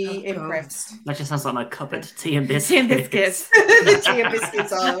to Yeah. be Oh, God. impressed. That just sounds like my cupboard. Tea and biscuits. Tea and biscuits. The tea and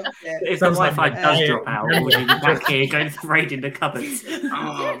biscuits aisle. Yeah. If the Sounds like Wi-Fi my does diet. drop out, we'll be back here going raiding the cupboards.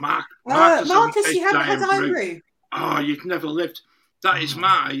 Oh, Marcus, you haven't had Diane Brew. homebrew. Oh, you've never lived. That is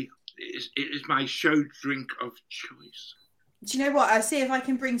it is my show drink of choice. Do you know what? I'll see if I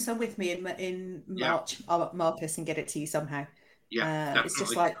can bring some with me in Yeah. March, Marcus, and get it to you somehow. Yeah, It's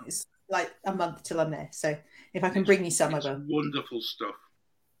just definitely. it's like a month till I'm there. So if I can bring you some, I It's will. wonderful stuff.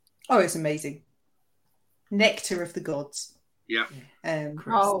 Oh, it's amazing. Nectar of the gods. Yeah.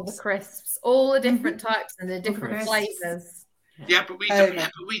 Oh, the crisps. All the different types and the different Crisps. flavours. Yeah, but we Oh, don't. no. Yeah,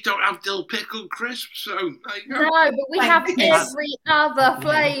 but we don't have dill pickle crisps. So there you No, go. but we Thank have goodness. every other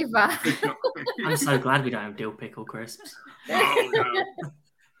flavour. I'm so glad we don't have dill pickle crisps. Oh, no.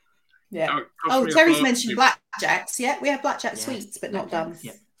 Yeah. No, it cost Oh, me a Terry's fortune. mentioned blackjacks. Yeah, we have blackjack Yeah. sweets, but not done.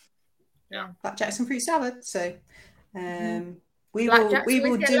 Yeah. Blackjacks and fruit salad. So we Blackjacks will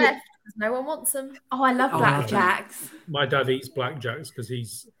always get do it. left because no one wants them. Oh, I love Oh, blackjacks. My dad eats blackjacks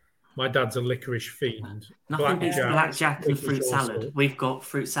because my dad's a licorice fiend. Nothing beats blackjack and licorice fruit also. salad. We've got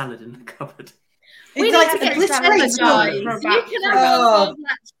fruit salad in the cupboard. It We like need to get obliterates salad your, guys. for a You can have Oh. more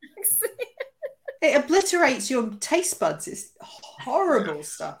blackjacks. it obliterates your taste buds. It's horrible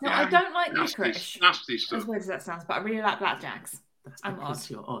stuff. No, Yeah. I don't like Nasty, licorice. nasty As stuff. weird as that sounds, but I really like blackjacks. That's I'm because odd.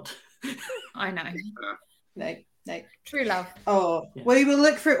 you're odd. I know. No. True love. Oh, Yeah. we will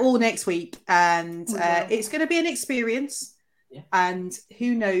look for it all next week, and We will. it's going to be an experience. Yeah. And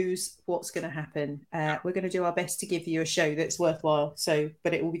who knows what's going to happen. We're going to do our best to give you a show that's worthwhile.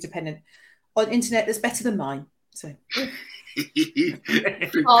 But it will be dependent on internet that's better than mine. So Fingers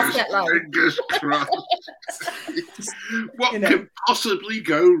crossed. What could possibly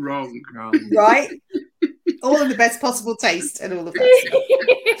go wrong? Right? All in the best possible taste and all of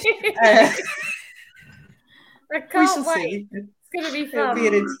that stuff. We shall see. It's going to be fun.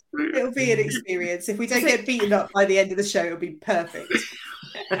 It'll be an experience. If we don't get beaten up by the end of the show, it'll be perfect.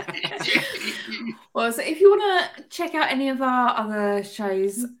 Well, so if you want to check out any of our other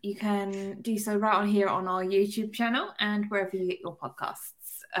shows, you can do so right on here on our YouTube channel and wherever you get your podcasts.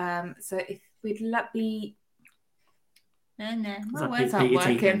 So if we'd be... No, my words aren't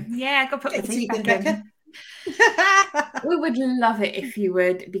working. Yeah, I got to put my teeth back in. We would love it if you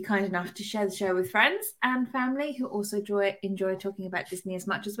would be kind enough to share the show with friends and family who also enjoy talking about Disney as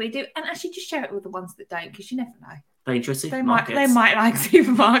much as we do, and actually just share it with the ones that don't, because you never know. They enjoy supermarkets. They might like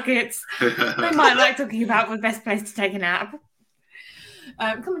supermarkets. They might like talking about the best place to take a nap.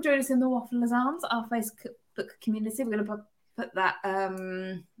 Come and join us in the Wafflers Arms, our Facebook community. We're going to put that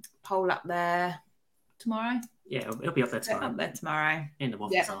poll up there tomorrow. Yeah, it'll be up there tomorrow. In the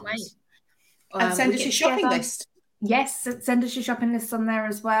Wafflers Arms. And send us your shopping list. Yes, send us your shopping list on there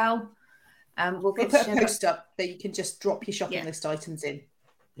as well. We'll put a post up that you can just drop your shopping list items in.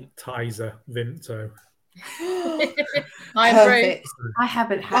 Tizer, Vimto. Perfect. I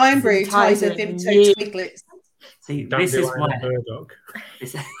haven't had Iron Brew, Tizer, Vimto, Twiglets. See, this is why Burdock.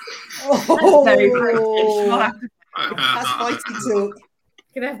 That's very British. That's fighting talk.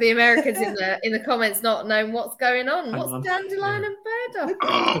 Gonna have the Americans in the comments not knowing what's going on. What's dandelion and burdock?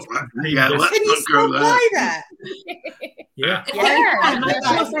 Oh, yeah, let's Can you not go there. buy that? Yeah. Do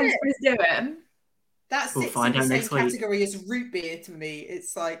it. That sits in the same category as root beer to me.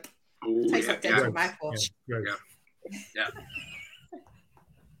 It's like tastes like dental mouthwash. Yeah.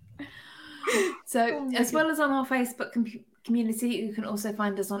 So, as well as on our Facebook community, you can also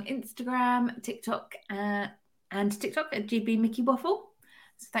find us on Instagram, TikTok, and TikTok at GB Mickey Waffle.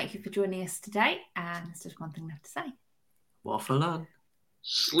 So thank you for joining us today. And there's just one thing left to say. Waffle on.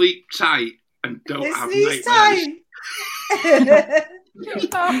 Sleep tight and don't It's have these nightmares.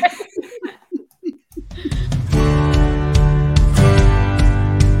 time.